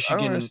used to be. Michigan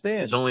I don't understand.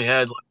 has only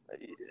had.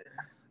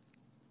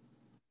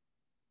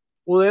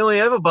 Well, they only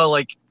have about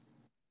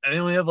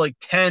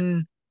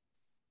 10,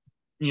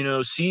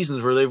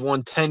 seasons where they've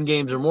won 10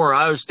 games or more.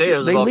 Ohio State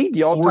has they about lead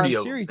the all-time 40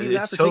 series of them.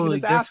 even after taking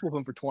this ass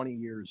whooping for 20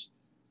 years.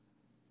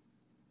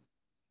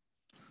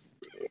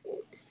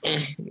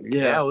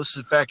 Yeah, this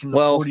is back in the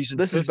 40s and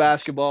 50s. This is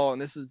basketball,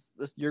 and this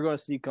you're going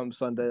to see come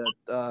Sunday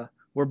that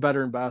we're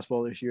better in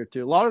basketball this year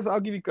too. I'll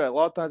give you credit. A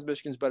lot of times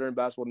Michigan's better in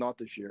basketball, not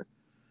this year.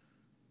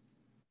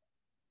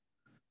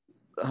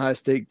 The Ohio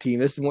State team.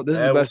 This is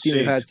the best team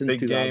they've had since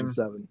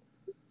 2007. Game.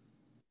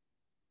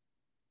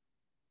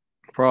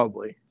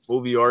 Probably. We'll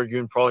be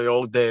arguing probably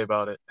all day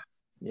about it.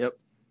 Yep.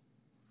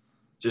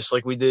 Just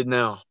like we did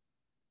now.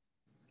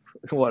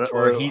 What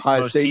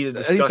Ohio State?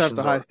 Anytime the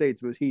Ohio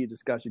State's most heated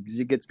discussion because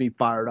it gets me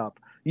fired up.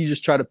 You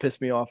just try to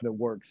piss me off and it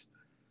works.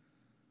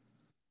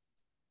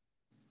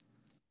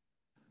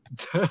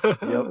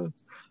 Yep.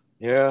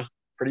 Yeah,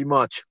 pretty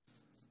much.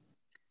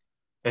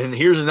 And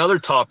here's another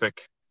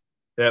topic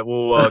that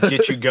will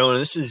get you going.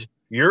 This is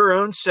your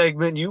own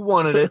segment. You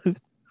wanted it.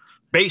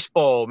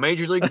 Baseball,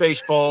 Major League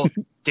Baseball.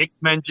 Dick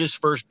Menges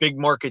first big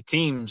market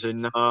teams,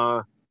 and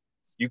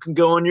you can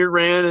go on your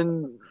rant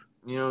and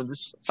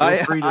just feel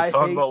free to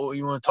talk about what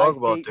you want to talk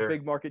about there.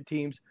 Big market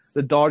teams,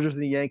 the Dodgers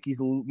and the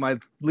Yankees, my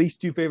least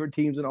 2 favorite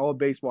teams in all of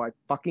baseball. I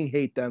fucking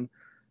hate them.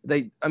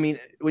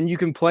 When you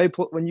can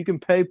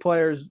pay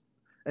players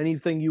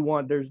anything you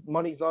want,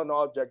 money's not an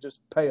object.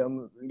 Just pay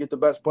them and get the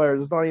best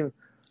players. It's not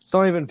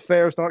even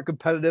fair. It's not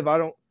competitive.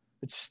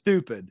 It's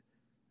stupid.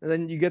 And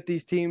then you get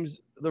these teams.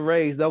 The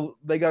Rays,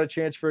 they got a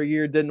chance for a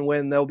year, didn't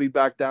win. They'll be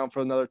back down for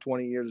another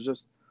 20 years. It's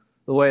just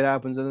the way it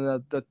happens. And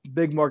then the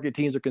big market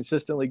teams are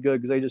consistently good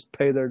because they just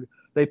pay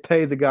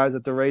the guys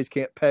that the Rays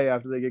can't pay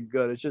after they get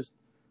good. It's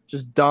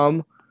just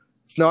dumb.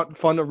 It's not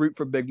fun to root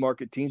for big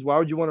market teams. Why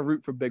would you want to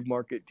root for big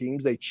market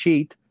teams? They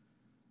cheat.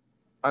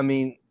 I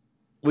mean,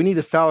 we need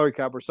a salary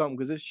cap or something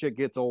because this shit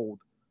gets old.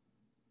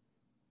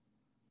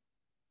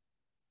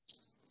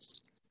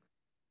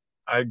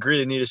 I agree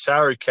they need a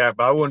salary cap,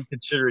 but I wouldn't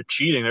consider it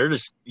cheating. They're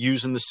just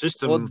using the Well, it's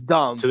system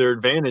dumb. to their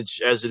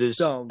advantage as it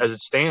It's is dumb. as it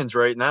stands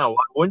right now.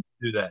 Why wouldn't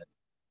you do that?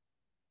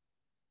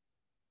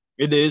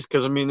 It is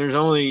because I mean, there's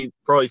only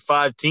probably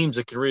 5 teams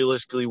that can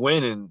realistically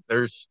win, and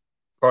there's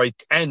probably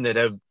 10 that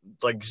have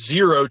like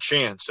zero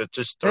chance that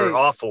just are Hey,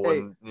 awful, hey.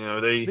 and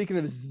they Speaking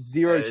of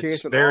zero it's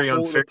chance and very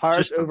awful, the unfair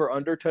Pirates system. over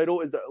under total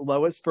is the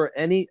lowest for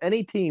any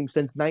team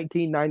since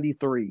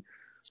 1993.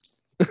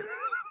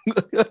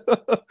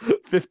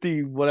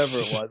 50 whatever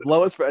it was,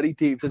 lowest for any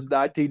team since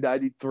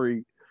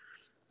 1993.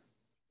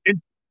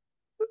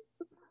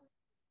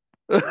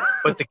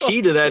 But the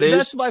key to that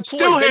is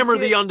still hammer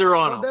the under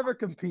on them. They'll never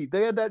compete.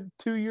 They had that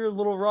 2-year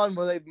little run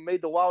where they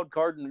made the wild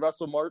card and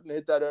Russell Martin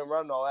hit that home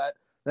run and all that.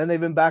 Then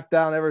they've been back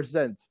down ever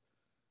since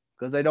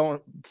because they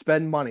don't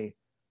spend money.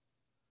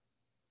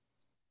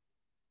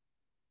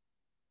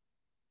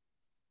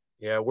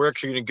 Yeah, we're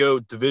actually going to go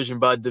division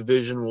by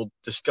division. We'll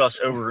discuss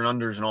over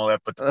and unders and all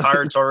that. But the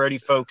Pirates already,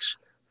 folks,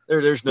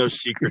 there's no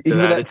secret to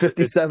Even that. at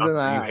 57 and a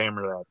You half.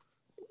 hammer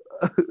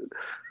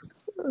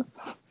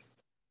that.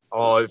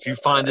 Oh, if you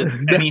find it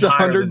any That's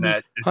higher than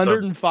that, it's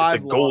a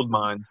gold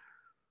mine.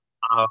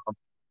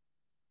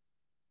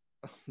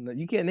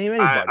 You can't name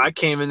anybody. I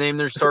can't even name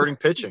their starting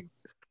pitching.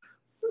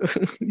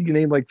 You can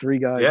name like 3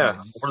 guys. Yeah,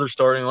 or their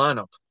starting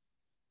lineup.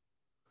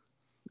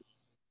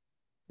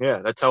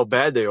 Yeah, that's how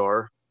bad they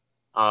are.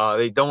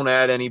 They don't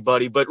add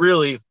anybody, but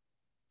really,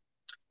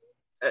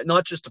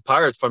 not just the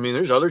Pirates. But I mean,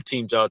 there's other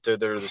teams out there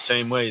that are the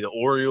same way. The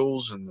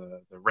Orioles and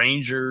the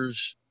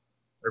Rangers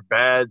are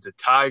bad. The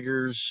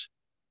Tigers.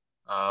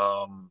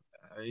 I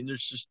mean,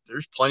 there's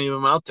plenty of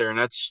them out there, and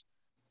that's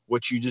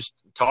what you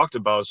just talked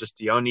about. Is just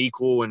the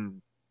unequal,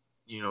 and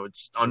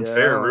it's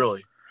unfair,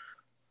 really.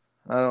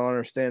 I don't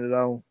understand it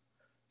all.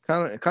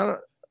 Kind of,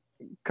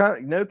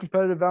 no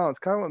competitive balance.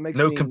 Kind of what makes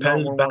me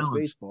not want to watch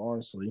baseball,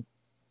 honestly.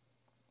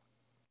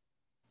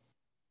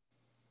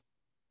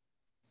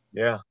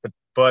 Yeah,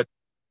 but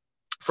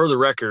for the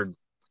record,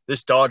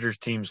 this Dodgers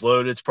team's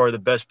loaded. It's probably the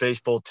best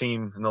baseball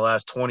team in the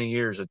last 20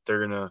 years that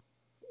they're gonna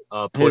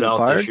put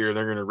out this year.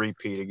 They're gonna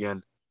repeat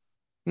again.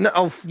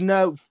 No,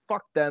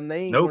 fuck them.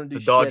 They ain't gonna do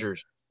the Dodgers.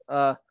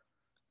 Shit.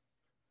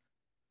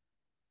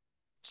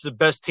 It's the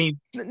best team.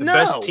 The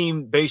best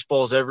team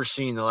baseball's ever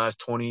seen in the last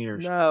 20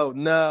 years.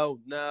 No.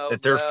 That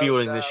they're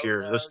fielding this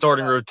year. The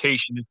starting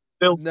rotation is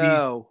filthy,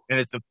 and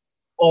it's an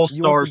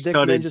all-star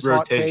studded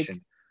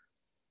rotation.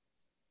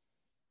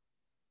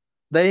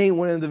 They ain't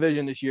winning the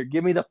division this year.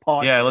 Give me the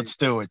Padres. Yeah, let's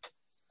do it.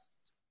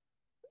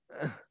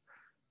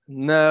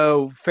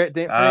 No,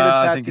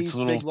 I think it's a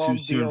little too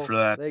soon for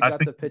that. They got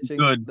the pitching.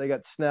 Good. They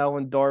got Snell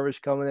and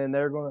Darvish coming in.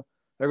 They're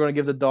gonna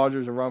give the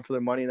Dodgers a run for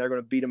their money, and they're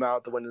gonna beat them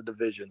out to win the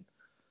division.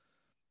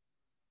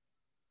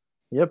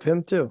 Yep,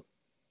 him too.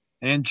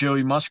 And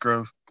Joey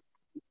Musgrove.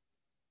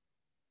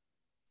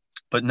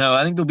 But no,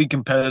 I think they'll be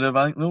competitive.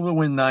 I think they'll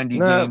win 90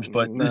 games,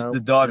 but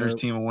the Dodgers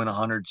team will win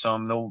 100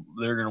 some.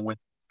 They're going to win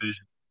the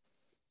division.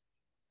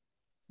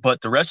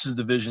 But the rest of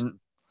the division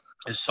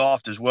is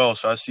soft as well,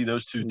 so I see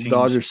those two teams.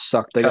 Dodgers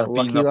suck. They got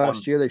lucky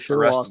last year. They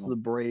should have lost to the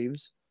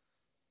Braves.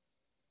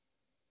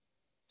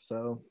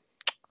 So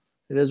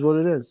it is what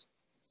it is.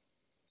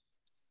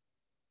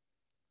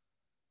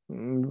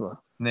 And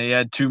they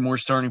had 2 more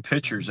starting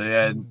pitchers. They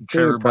had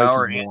Trevor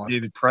Bauer and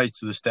David Price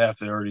to the staff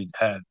they already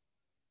had.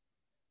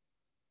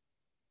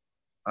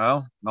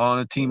 Well, on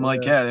a team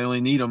like that, they only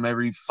need them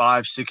every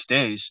 5-6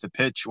 days to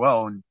pitch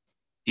well, and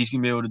he's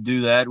going to be able to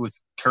do that with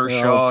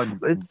Kershaw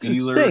and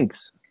Buehler,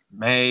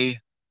 May,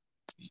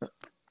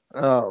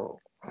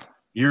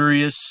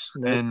 Urias,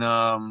 and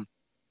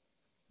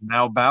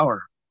now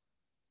Bauer.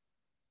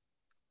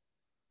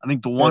 I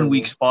think the one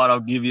weak spot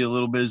I'll give you a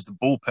little bit is the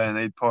bullpen.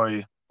 They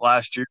probably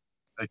last year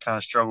they kind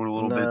of struggled a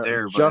little bit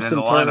there, but then the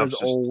lineup's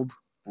just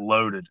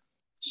loaded.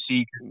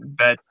 Seager,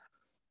 Bet,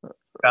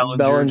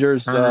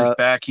 Bellinger's Turner's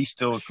back. He's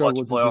still a clutch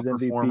playoff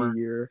performer.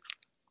 Year.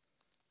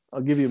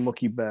 I'll give you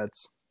Mookie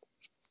Betts.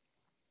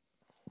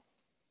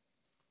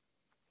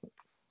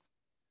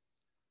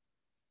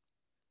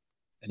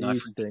 And I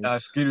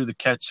forget who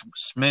the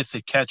Smith,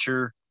 the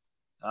catcher.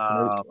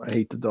 I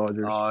hate the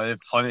Dodgers. They have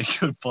plenty of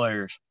good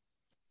players.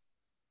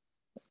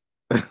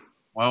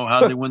 Well,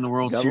 how'd they win the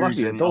World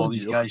Series? And all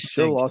these guys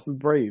still lost the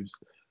Braves.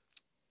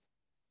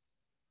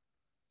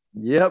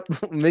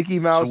 Yep, Mickey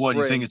Mouse. So what?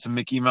 You think it's a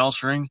Mickey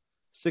Mouse ring?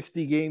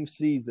 60-game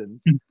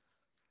season.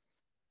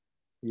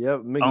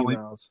 Yep, Mickey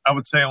Mouse. I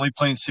would say only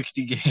playing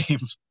 60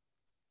 games.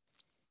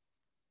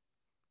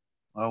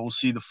 We'll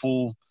see the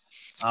full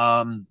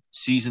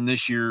season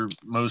this year,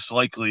 most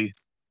likely.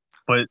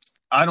 But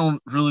I don't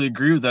really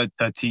agree with that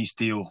Tatis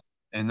deal.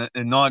 And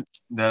not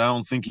that I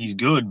don't think he's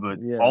good, but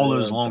all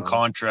those long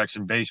contracts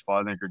in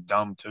baseball I think are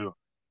dumb too.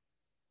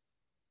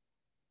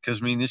 Because,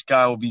 I mean, this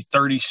guy will be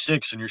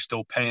 36 and you're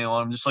still paying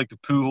on him, just like the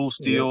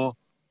Pujols deal,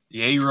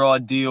 the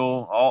A-Rod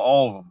deal,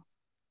 all of them.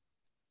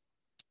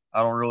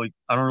 I don't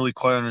really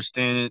quite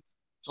understand it.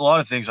 There's a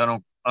lot of things I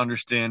don't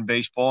understand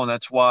baseball, and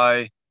that's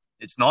why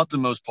it's not the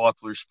most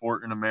popular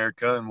sport in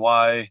America and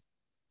why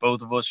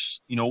both of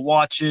us,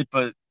 watch it,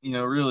 but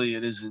really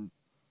it isn't,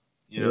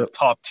 Yep.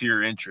 top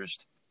tier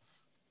interest.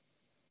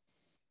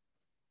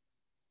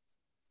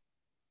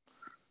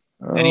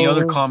 Any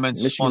other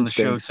comments Michigan on the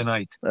show stinks.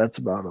 tonight? That's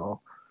about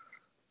all.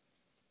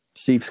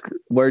 Chiefs,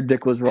 where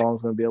Dick was wrong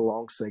is going to be a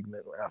long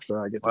segment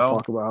after I get to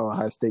talk about how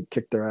Ohio State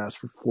kicked their ass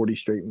for 40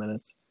 straight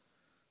minutes.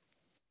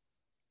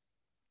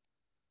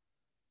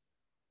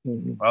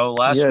 Well,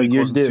 last week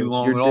wasn't too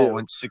long at all. I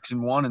went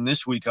 6-1, and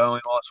this week I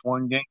only lost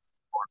one game.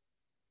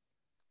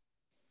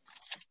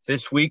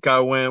 This week I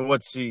went,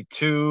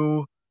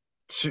 2,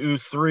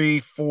 3,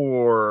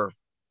 4,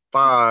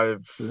 5,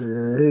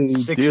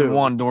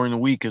 6-1 during the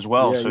week as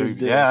well.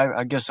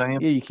 I guess I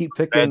am. Yeah, you keep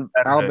picking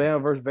Alabama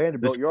versus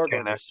Vanderbilt. You're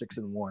going to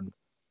 6-1.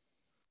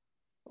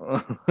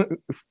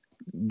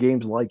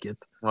 Games like it.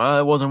 Well,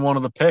 that wasn't one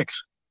of the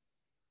picks.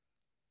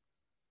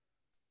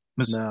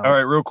 No. All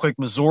right, real quick.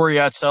 Missouri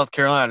at South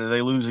Carolina.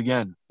 They lose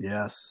again.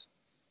 Yes.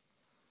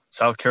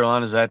 South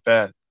Carolina's that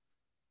bad.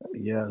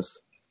 Yes.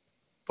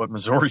 But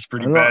Missouri's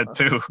pretty bad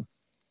too.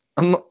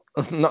 I'm not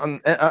a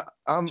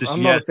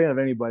fan of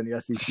anybody in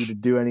the SEC to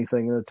do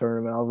anything in the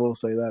tournament. I will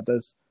say that.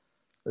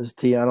 This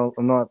team,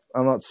 I'm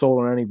not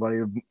sold on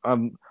anybody.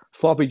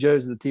 Sloppy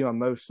Joe's is the team I'm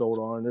most sold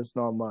on. It's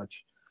not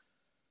much.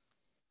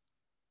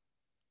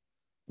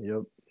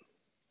 Yep.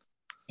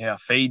 Yeah,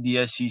 fade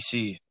the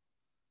SEC.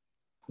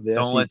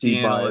 Don't let the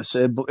analysts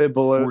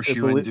force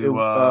you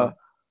into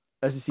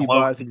SEC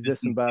bias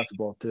exists in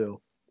basketball too.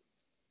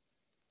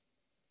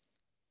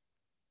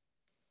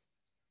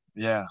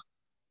 Yeah.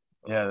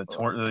 Yeah,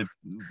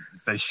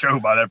 they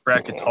show by that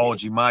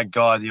bracketology. My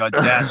God, the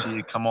audacity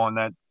to come on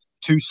that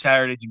 2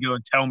 Saturdays ago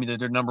and tell me that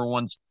they're number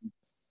one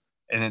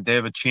and that they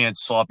have a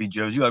chance, Sloppy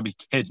Joes. You got to be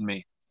kidding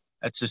me.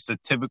 That's just a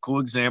typical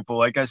example,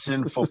 like I said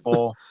in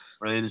football,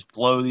 where they just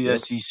blow the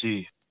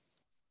SEC.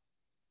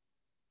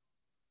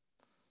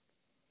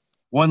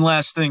 One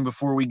last thing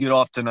before we get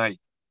off tonight.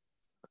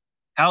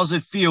 How's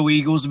it feel,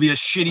 Eagles, to be a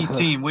shitty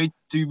team? Wait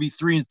till you be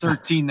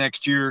 3-13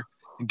 next year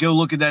and go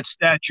look at that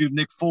statue of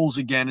Nick Foles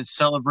again and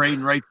celebrate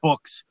and write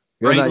books.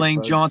 Good night, Lane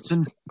folks.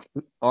 Johnson?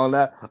 On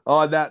that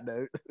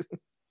note.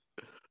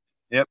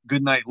 Yep,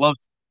 good night. Love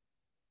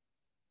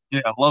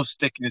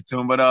sticking it to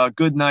him. But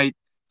good night.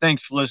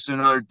 Thanks for listening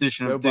to another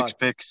edition of Dick's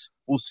Picks.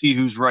 We'll see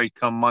who's right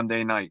come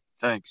Monday night.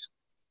 Thanks.